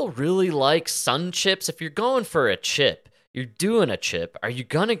 do people really like sun chips? If you're going for a chip, you're doing a chip. Are you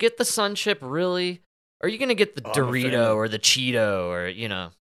gonna get the sun chip really? Or are you gonna get the I'm a fan. Dorito or the Cheeto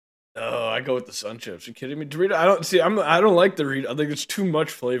or Oh, I go with the sun chips. You kidding me? Dorito. I don't like Dorito. I think it's too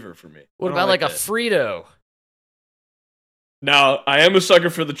much flavor for me. What I don't about like a that. Frito? Now, I am a sucker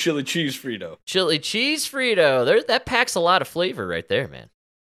for the chili cheese Frito. Chili cheese Frito. That packs a lot of flavor right there, man.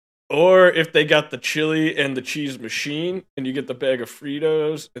 Or if they got the chili and the cheese machine, and you get the bag of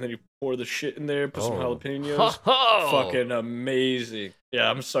Fritos, and then you pour the shit in there, put some jalapenos. Ho-ho! Fucking amazing. Yeah,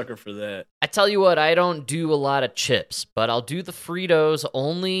 I'm a sucker for that. I tell you what, I don't do a lot of chips, but I'll do the Fritos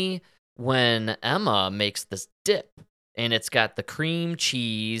only when Emma makes this dip. And it's got the cream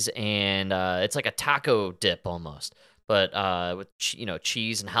cheese, and it's like a taco dip almost. But with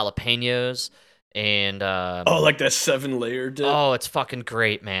cheese and jalapenos. And Like that 7-layer dip. oh, it's fucking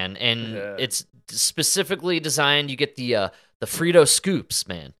great, man. And Yeah. it's specifically designed. You get the Frito scoops,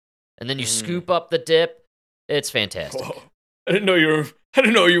 man, and then you scoop up the dip. It's fantastic. Whoa. I didn't know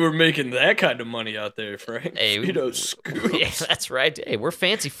you were making that kind of money out there, Frank. Hey, Frito scoops. Yeah, that's right. Hey, we're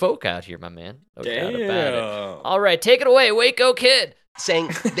fancy folk out here, my man. No doubt about it. Damn. All right, take it away, Waco Kid. saying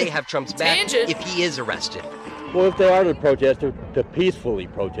they have Trump's back Tangent. if he is arrested. Well, if they are to protest, to peacefully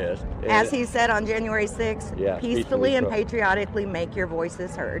protest. As he said on January 6th, Yeah, peacefully and peacefully. patriotically make your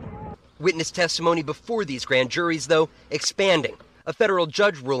voices heard. Witness testimony before these grand juries, though, expanding. A federal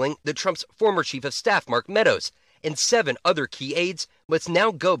judge ruling that Trump's former chief of staff, Mark Meadows, and 7 other key aides must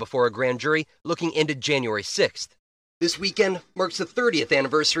now go before a grand jury looking into January 6th. This weekend marks the 30th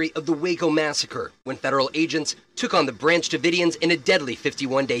anniversary of the Waco massacre, when federal agents took on the Branch Davidians in a deadly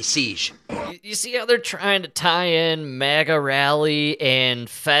 51-day siege. You see how they're trying to tie in MAGA rally and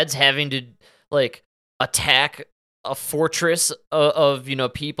feds having to attack a fortress of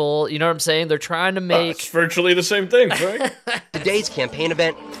people. You know what I'm saying? They're trying to make It's virtually the same thing, Frank. Today's campaign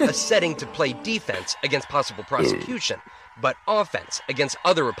event, a setting to play defense against possible prosecution, but offense against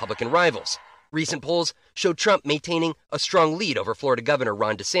other Republican rivals. Recent polls show Trump maintaining a strong lead over Florida Governor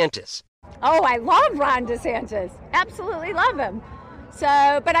Ron DeSantis. Oh, I love Ron DeSantis. Absolutely love him.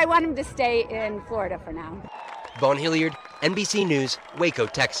 But I want him to stay in Florida for now. Vaughn Hilliard, NBC News, Waco,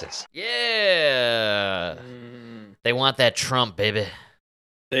 Texas. yeah. They want that Trump, baby.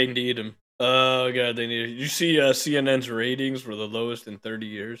 They need him. Oh, God, they need him. You see CNN's ratings were the lowest in 30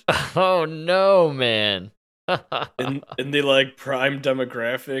 years? Oh no, man. In the prime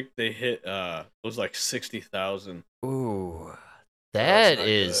demographic, they hit it was 60,000. Ooh, That's that not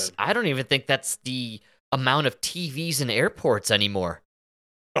is. good. I don't even think that's the amount of TVs in airports anymore.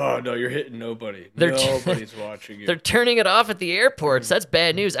 Oh no, you're hitting nobody. They're- Nobody's watching you. They're turning it off at the airports. That's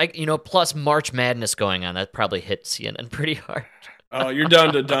bad news. Plus March Madness going on. That probably hit CNN pretty hard. Oh, you're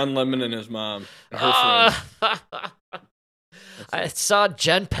down to Don Lemon and his mom. And her friends. I saw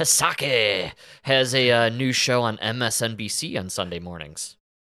Jen Psaki has a new show on MSNBC on Sunday mornings.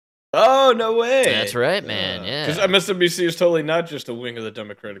 Oh, no way. That's right, man. Yeah. Because MSNBC is totally not just a wing of the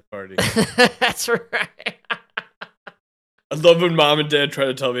Democratic Party. That's right. I love when mom and dad try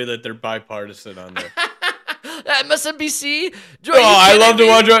to tell me that they're bipartisan on there. MSNBC? Oh, I love to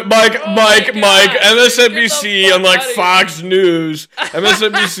watch Mike, MSNBC on outta here. Fox News.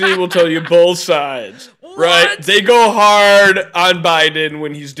 MSNBC will tell you both sides. Right? What? They go hard on Biden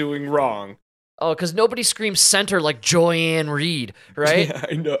when he's doing wrong. Oh, because nobody screams center like Joanne Reed, right? Yeah,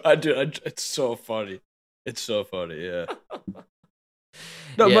 I know. I do. It's so funny. It's so funny, yeah.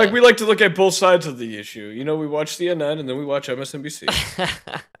 No, Yeah. Mike, we like to look at both sides of the issue. We watch CNN and then we watch MSNBC.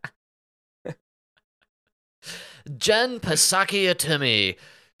 Jen Psaki to me.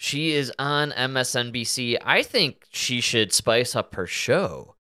 She is on MSNBC. I think she should spice up her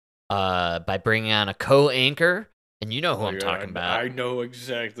show by bringing on a co-anchor, and you know who I'm talking about. I know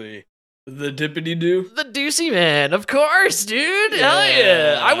exactly. The Dippity Doo? The Ducey Man, of course, dude. Hell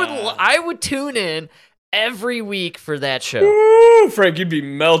yeah. I would tune in every week for that show. Woo, Frank, you'd be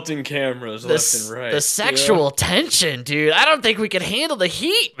melting cameras left and right. The sexual tension, dude. I don't think we could handle the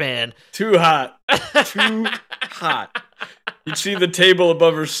heat, man. Too hot. Too hot. You'd see the table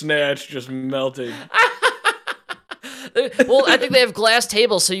above her snatch just melting. Well, I think they have glass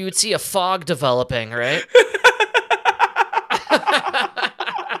tables, so you would see a fog developing, right?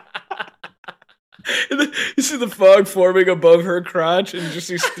 You see the fog forming above her crotch, and you just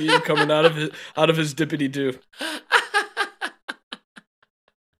see steam coming out of his dippity doo.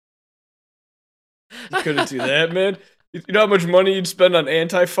 You couldn't do that, man. You know how much money you'd spend on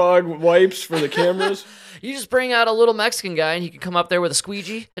anti-fog wipes for the cameras? You just bring out a little Mexican guy, and he can come up there with a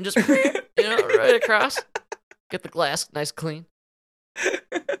squeegee and just, right across. Get the glass nice clean.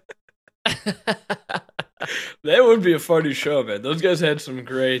 That would be a funny show, man. Those guys had some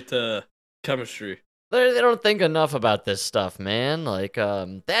great chemistry. They don't think enough about this stuff, man. Like,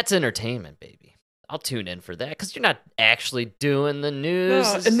 that's entertainment, baby. I'll tune in for that, because you're not actually doing the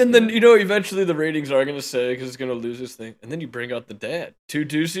news. No, and then eventually the ratings are going to say, because it's going to lose this thing. And then you bring out the dad. 2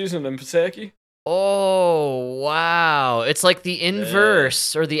 Duceys and then Psaki. Oh, wow. It's like the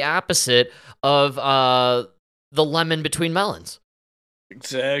inverse or the opposite of the lemon between melons.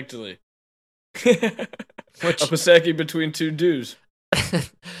 Exactly. A Psaki between 2 Dews.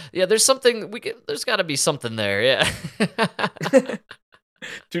 Yeah, there's something there's got to be something there, yeah.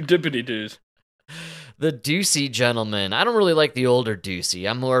 2 Dippity Dews. The Ducey gentleman. I don't really like the older Ducey.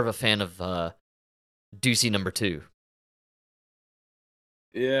 I'm more of a fan of Ducey number 2.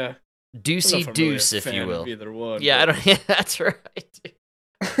 Yeah. Ducey Deuce, if you will. Either one. Yeah, but... Yeah, that's right.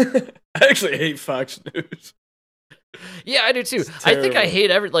 I actually hate Fox News. Yeah, I do too. I think I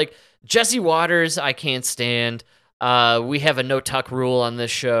hate Jesse Waters. I can't stand. We have a no tuck rule on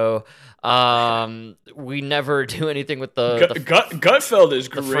this show. We never do anything with Gutfeld is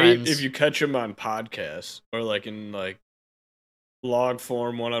great friends. if you catch him on podcasts or in log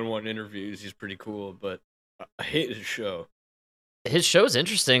form one-on-one interviews. He's pretty cool, but I hate his show. His show's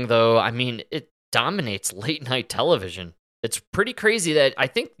interesting though. I mean, it dominates late night television. It's pretty crazy that I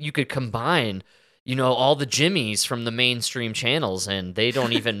think you could combine, all the Jimmys from the mainstream channels, and they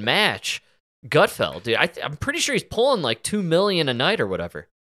don't even match Gutfeld, dude. I'm pretty sure he's pulling like $2 million a night or whatever.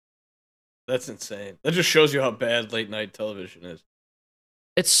 That's insane. That just shows you how bad late night television is.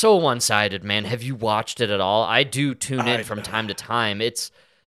 It's so one-sided, man. Have you watched it at all? I do tune in from time to time. It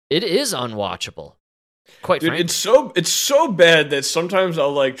is unwatchable. Quite frankly. It's so bad that sometimes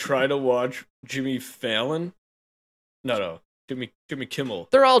I'll try to watch Jimmy Fallon. No, Jimmy Kimmel.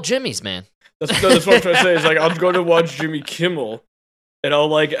 They're all Jimmys, man. That's what I'm trying to say. Is I'll go to watch Jimmy Kimmel, and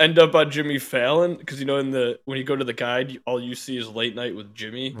I'll end up on Jimmy Fallon because when you go to the guide, all you see is late night with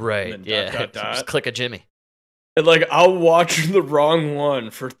Jimmy. Right. And then dot. Just click a Jimmy. And I'll watch the wrong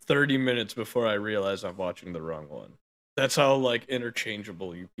one for 30 minutes before I realize I'm watching the wrong one. That's how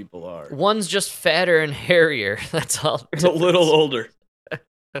interchangeable you people are. One's just fatter and hairier. That's all. It's a little older.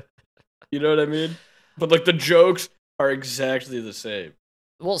 You know what I mean? But the jokes are exactly the same.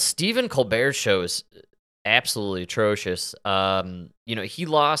 Well, Stephen Colbert's show is absolutely atrocious. He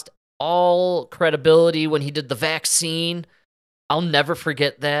lost all credibility when he did the vaccine. I'll never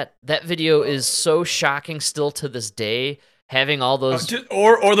forget that. That video is so shocking still to this day. Having all those,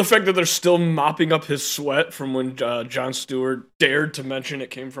 or the fact that they're still mopping up his sweat from when Jon Stewart dared to mention it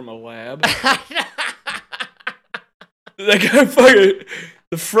came from a lab. That guy fucking,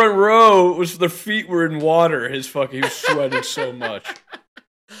 the front row was their feet were in water. He was sweating so much.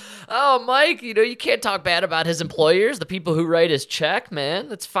 Oh, Mike, you can't talk bad about his employers, the people who write his check, man.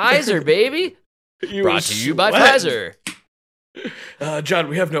 That's Pfizer, baby. Brought to you by Pfizer. John,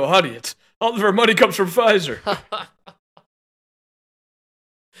 we have no audience. All of our money comes from Pfizer.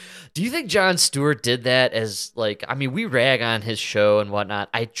 Do you think Jon Stewart did that as we rag on his show and whatnot.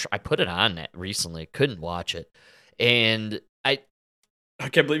 I put it on recently, couldn't watch it. And I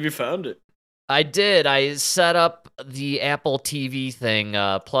can't believe you found it. I did. I set up the Apple TV thing,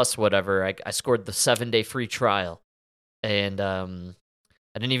 plus whatever. I scored the 7-day free trial. And I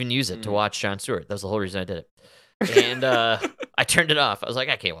didn't even use it to watch Jon Stewart. That was the whole reason I did it. And I turned it off. I was like,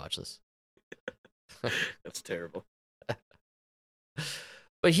 I can't watch this. That's terrible.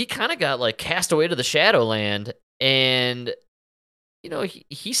 But he kind of got cast away to the Shadowland, and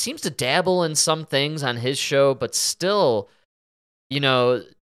he seems to dabble in some things on his show, but still, do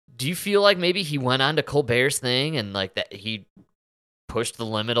you feel like maybe he went on to Colbert's thing and that he pushed the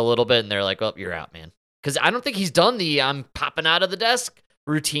limit a little bit, and they're like, "Oh, you're out, man." Because I don't think he's done the "I'm popping out of the desk"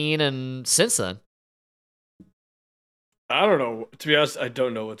 routine, and since then. I don't know. To be honest, I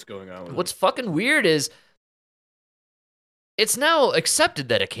don't know what's going on with What's fucking weird is it's now accepted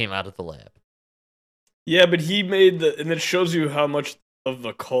that it came out of the lab. Yeah, but he made and it shows you how much of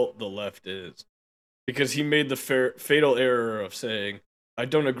a cult the left is. Because he made the fatal error of saying, I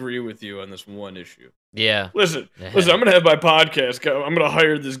don't agree with you on this one issue. Yeah. Listen, I'm going to have my podcast. I'm going to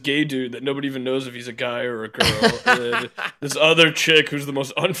hire this gay dude that nobody even knows if he's a guy or a girl. And this other chick who's the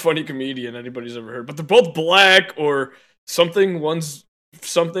most unfunny comedian anybody's ever heard. But they're both black or something. One's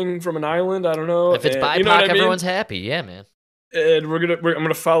something from an island. I don't know. If it's BIPOC, you know what I mean? Everyone's happy. Yeah, man. And I'm going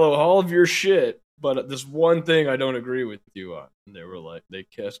to follow all of your shit. But this one thing I don't agree with you on. And they were like, they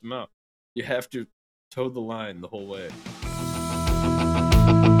cast him out. You have to toe the line the whole way.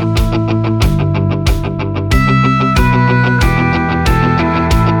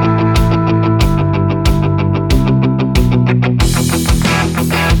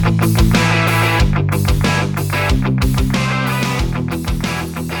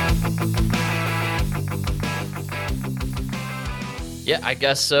 Yeah, I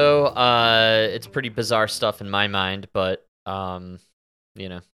guess so. It's pretty bizarre stuff in my mind, but you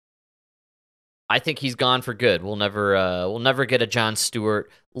know, I think he's gone for good. We'll never get a Jon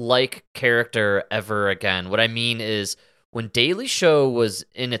Stewart-like character ever again. What I mean is, when Daily Show was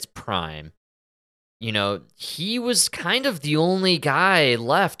in its prime, you know, he was kind of the only guy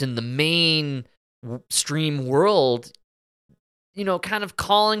left in the mainstream world, you know, kind of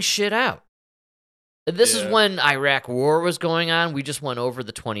calling shit out. This is when Iraq War was going on. We just went over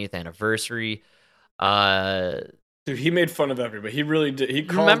the 20th anniversary. Dude, he made fun of everybody. He really did. He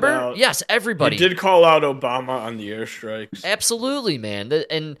called out. Yes, everybody. He did call out Obama on the airstrikes. Absolutely, man.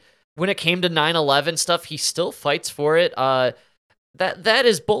 And when it came to 9/11 stuff, he still fights for it. That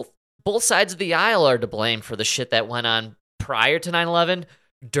is both sides of the aisle are to blame for the shit that went on prior to 9/11,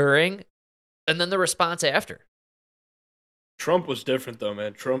 during, and then the response after. Trump was different though,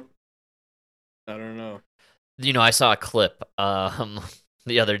 man. Trump, I don't know. You know, I saw a clip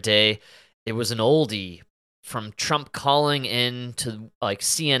the other day. It was an oldie from Trump calling in to like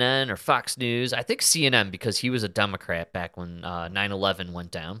CNN or Fox News. I think CNN, because he was a Democrat back when 9/11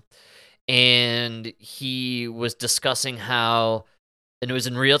 went down. And he was discussing how, and it was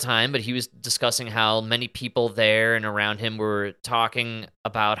in real time, but he was discussing how many people there and around him were talking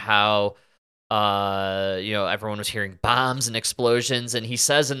about how, you know, everyone was hearing bombs and explosions. And he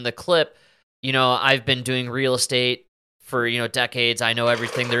says in the clip, you know, I've been doing real estate for, you know, decades. I know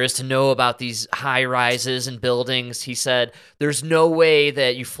everything there is to know about these high rises and buildings. He said, there's no way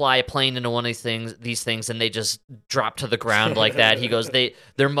that you fly a plane into one of these things and they just drop to the ground like that. He goes,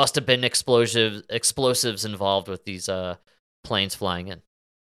 there must have been explosives involved with these planes flying in.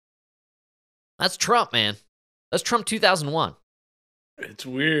 That's Trump, man. That's Trump 2001. It's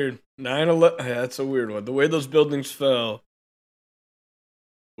weird. 9/11, yeah, that's a weird one. The way those buildings fell.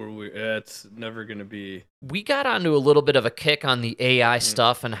 It's never going to be. We got onto a little bit of a kick on the AI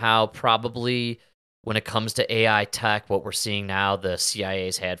stuff and how probably when it comes to AI tech, what we're seeing now, the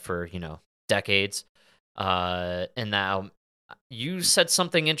CIA's had for, you know, decades. And now you said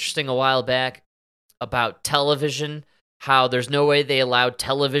something interesting a while back about television, how there's no way they allowed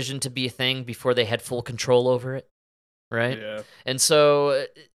television to be a thing before they had full control over it, right? Yeah. And so,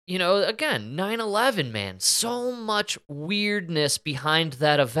 you know, again, 9/11, man, so much weirdness behind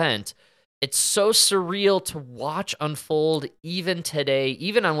that event. It's so surreal to watch unfold even today,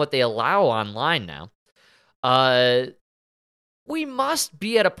 even on what they allow online now. We must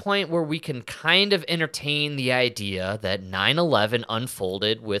be at a point where we can kind of entertain the idea that 9/11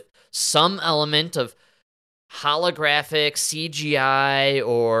 unfolded with some element of holographic CGI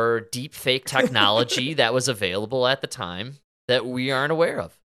or deepfake technology that was available at the time that we aren't aware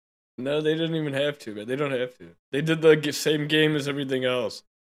of. No, they didn't even have to, man. They don't have to. They did the same game as everything else.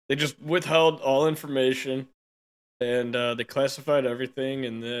 They just withheld all information, and they classified everything,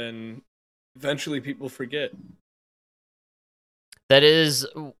 and then eventually people forget. That is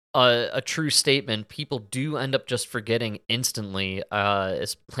a true statement. People do end up just forgetting instantly.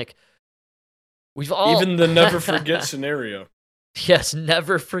 It's like we've all even the never forget scenario. Yes,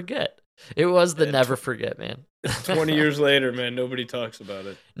 never forget. It was the never forget, man. 20 years later, man, nobody talks about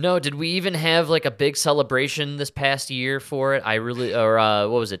it. No, did we even have like a big celebration this past year for it? What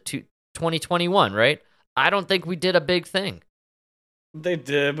was it? 2021, right? I don't think we did a big thing. They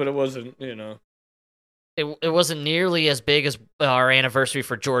did, but it wasn't, you know. It wasn't nearly as big as our anniversary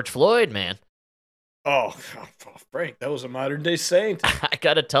for George Floyd, man. Oh, Frank, that was a modern day saint. I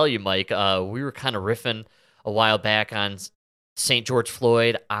gotta tell you, Mike, we were kind of riffing a while back on St. George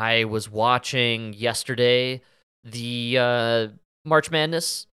Floyd. I was watching yesterday the March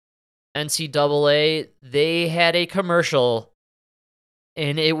Madness NCAA. They had a commercial,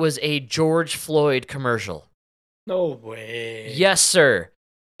 and it was a George Floyd commercial. No way. Yes, sir.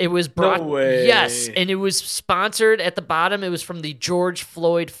 It was brought. No way. Yes, and it was sponsored at the bottom. It was from the George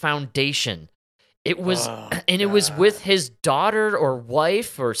Floyd Foundation. It was, it was with his daughter or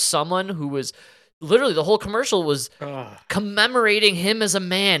wife or someone who was literally the whole commercial was commemorating him as a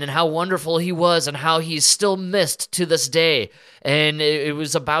man and how wonderful he was and how he's still missed to this day. And it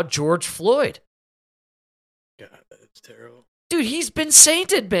was about George Floyd. God, that's terrible. Dude, he's been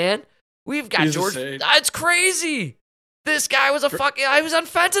sainted, man. We've got He's George. a saint. That's crazy. This guy was a fucking. I was on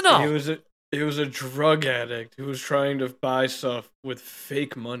fentanyl. He was a drug addict who was trying to buy stuff with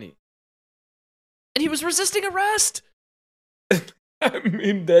fake money. And he was resisting arrest. I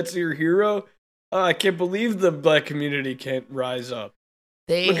mean, that's your hero? I can't believe the black community can't rise up.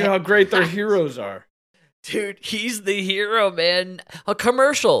 Look at how great their heroes are. Dude, he's the hero, man. A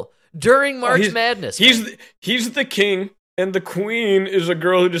commercial during March Madness. He's the king, and the queen is a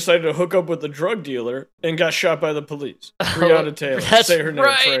girl who decided to hook up with a drug dealer and got shot by the police. Breonna Taylor. That's Say her name,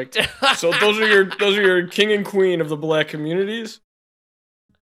 right. Frank. So those are your king and queen of the black communities.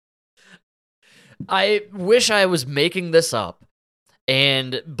 I wish I was making this up.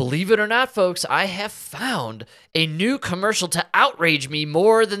 And believe it or not, folks, I have found a new commercial to outrage me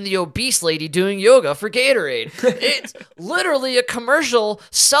more than the obese lady doing yoga for Gatorade. It's literally a commercial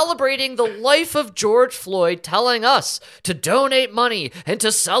celebrating the life of George Floyd, telling us to donate money and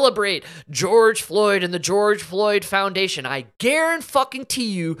to celebrate George Floyd and the George Floyd Foundation. I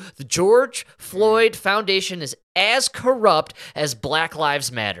guarantee you the George Floyd Foundation is as corrupt as Black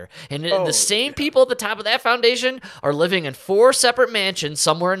Lives Matter. And the same people at the top of that foundation are living in 4 separate mansions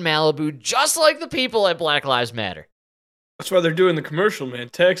somewhere in Malibu, just like the people at Black Lives Matter. That's why they're doing the commercial, man.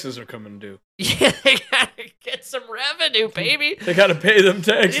 Taxes are coming due. Yeah, they gotta get some revenue, baby. They gotta pay them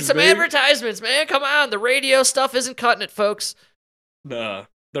taxes, Need some baby. advertisements, man. Come on. The radio stuff isn't cutting it, folks. Nah,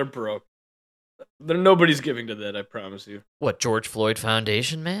 they're broke. Nobody's giving to that, I promise you. What, George Floyd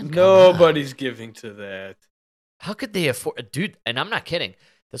Foundation, man? Come Nobody's giving to that. How could they afford... Dude, and I'm not kidding.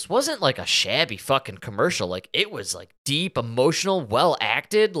 This wasn't like a shabby fucking commercial. Like, it was like deep, emotional, well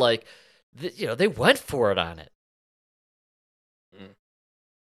acted. Like, they went for it on it.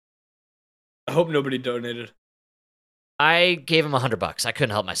 I hope nobody donated. I gave him $100. I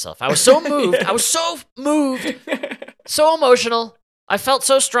couldn't help myself. I was so moved. I was so moved. So emotional. I felt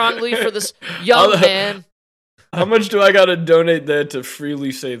so strongly for this young man. How much do I gotta donate that to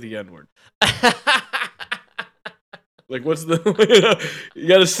freely say the N-word? Like, what's the... you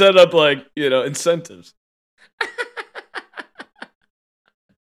gotta set up, like, incentives.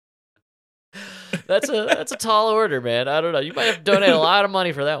 That's a tall order, man. I don't know. You might have to donate a lot of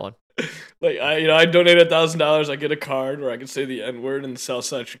money for that one. Like, I donate $1,000. I get a card where I can say the N-word in the South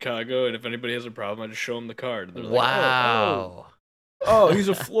Side of Chicago, and if anybody has a problem, I just show them the card. And they're like, wow. Oh, he's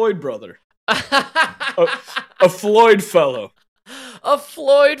a Floyd brother. A Floyd fellow. A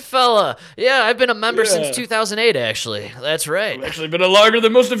Floyd fella. Yeah, I've been a member since 2008, actually. That's right. I've actually been a longer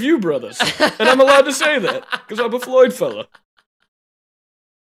than most of you brothers. And I'm allowed to say that, because I'm a Floyd fella.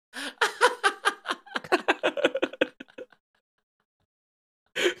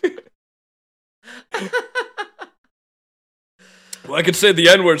 Well, I could say the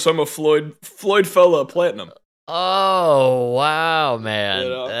N-word, so I'm a Floyd fella platinum. Oh, wow, man.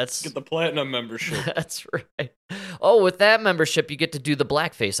 That's get the platinum membership. That's right. Oh, with that membership, you get to do the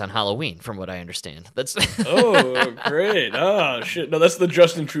blackface on Halloween, from what I understand. That's Oh, great. Oh, shit. No, that's the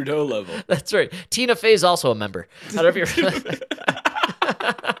Justin Trudeau level. That's right. Tina Fey's also a member. I don't know if you're...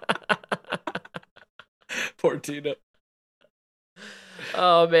 Poor Tina.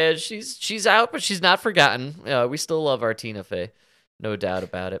 Oh, man. She's out, but she's not forgotten. We still love our Tina Fey. No doubt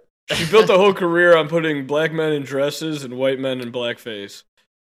about it. She built a whole career on putting black men in dresses and white men in blackface,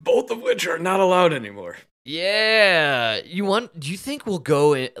 both of which are not allowed anymore. Yeah. Do you think we'll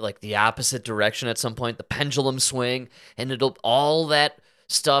go in like the opposite direction at some point, the pendulum swing, and all that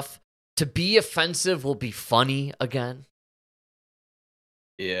stuff to be offensive will be funny again?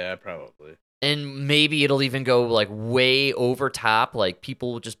 Yeah, probably. And maybe it'll even go like way over top, like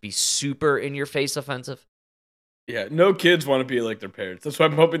people will just be super in your face offensive. Yeah, no kids want to be like their parents. That's why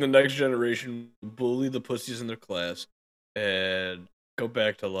I'm hoping the next generation bully the pussies in their class and go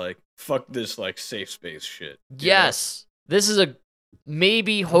back to like, fuck this like safe space shit. Yes. This is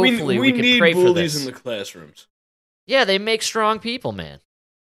hopefully we can pray for this. We need bullies in the classrooms. Yeah, they make strong people, man.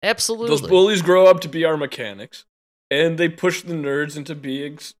 Absolutely. Those bullies grow up to be our mechanics, and they push the nerds into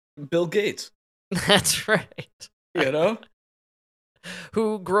being Bill Gates. That's right. You know?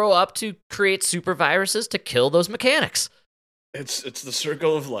 who grow up to create super viruses to kill those mechanics. It's the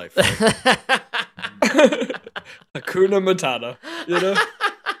circle of life. Hakuna Matata, you know?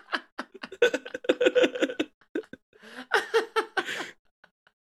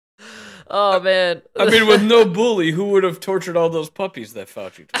 Oh, man. I mean, with no bully, who would have tortured all those puppies that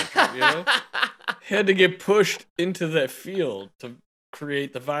Fauci tortured, you know? He had to get pushed into that field to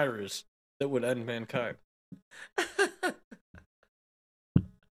create the virus that would end mankind.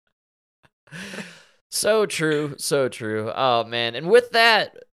 So true, so true. Oh, man. And with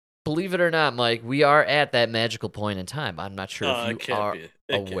that, believe it or not, Mike, we are at that magical point in time. I'm not sure if you are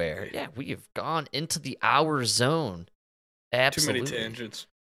aware. Yeah, we have gone into the hour zone. Absolutely. Too many tangents.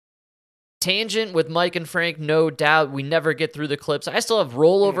 Tangent with Mike and Frank, no doubt. We never get through the clips. I still have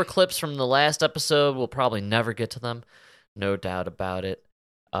rollover clips from the last episode. We'll probably never get to them. No doubt about it.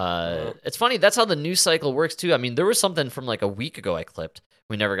 It's funny. That's how the news cycle works, too. I mean, there was something from like a week ago I clipped.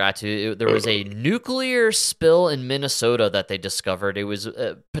 We never got to. There was a nuclear spill in Minnesota that they discovered. It was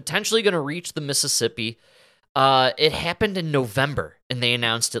potentially going to reach the Mississippi. It happened in November, and they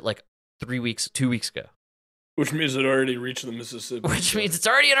announced it like 2 weeks ago. Which means it already reached the Mississippi. Which means it's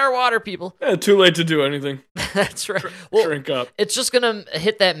already in our water, people. Yeah, too late to do anything. That's right. Well, shrink up. It's just going to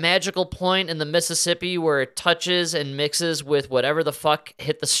hit that magical point in the Mississippi where it touches and mixes with whatever the fuck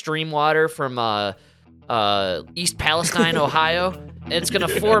hit the stream water from East Palestine, Ohio. And it's going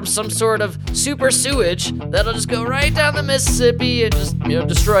to form some sort of super sewage that'll just go right down the Mississippi and just,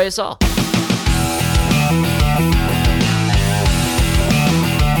 destroy us all.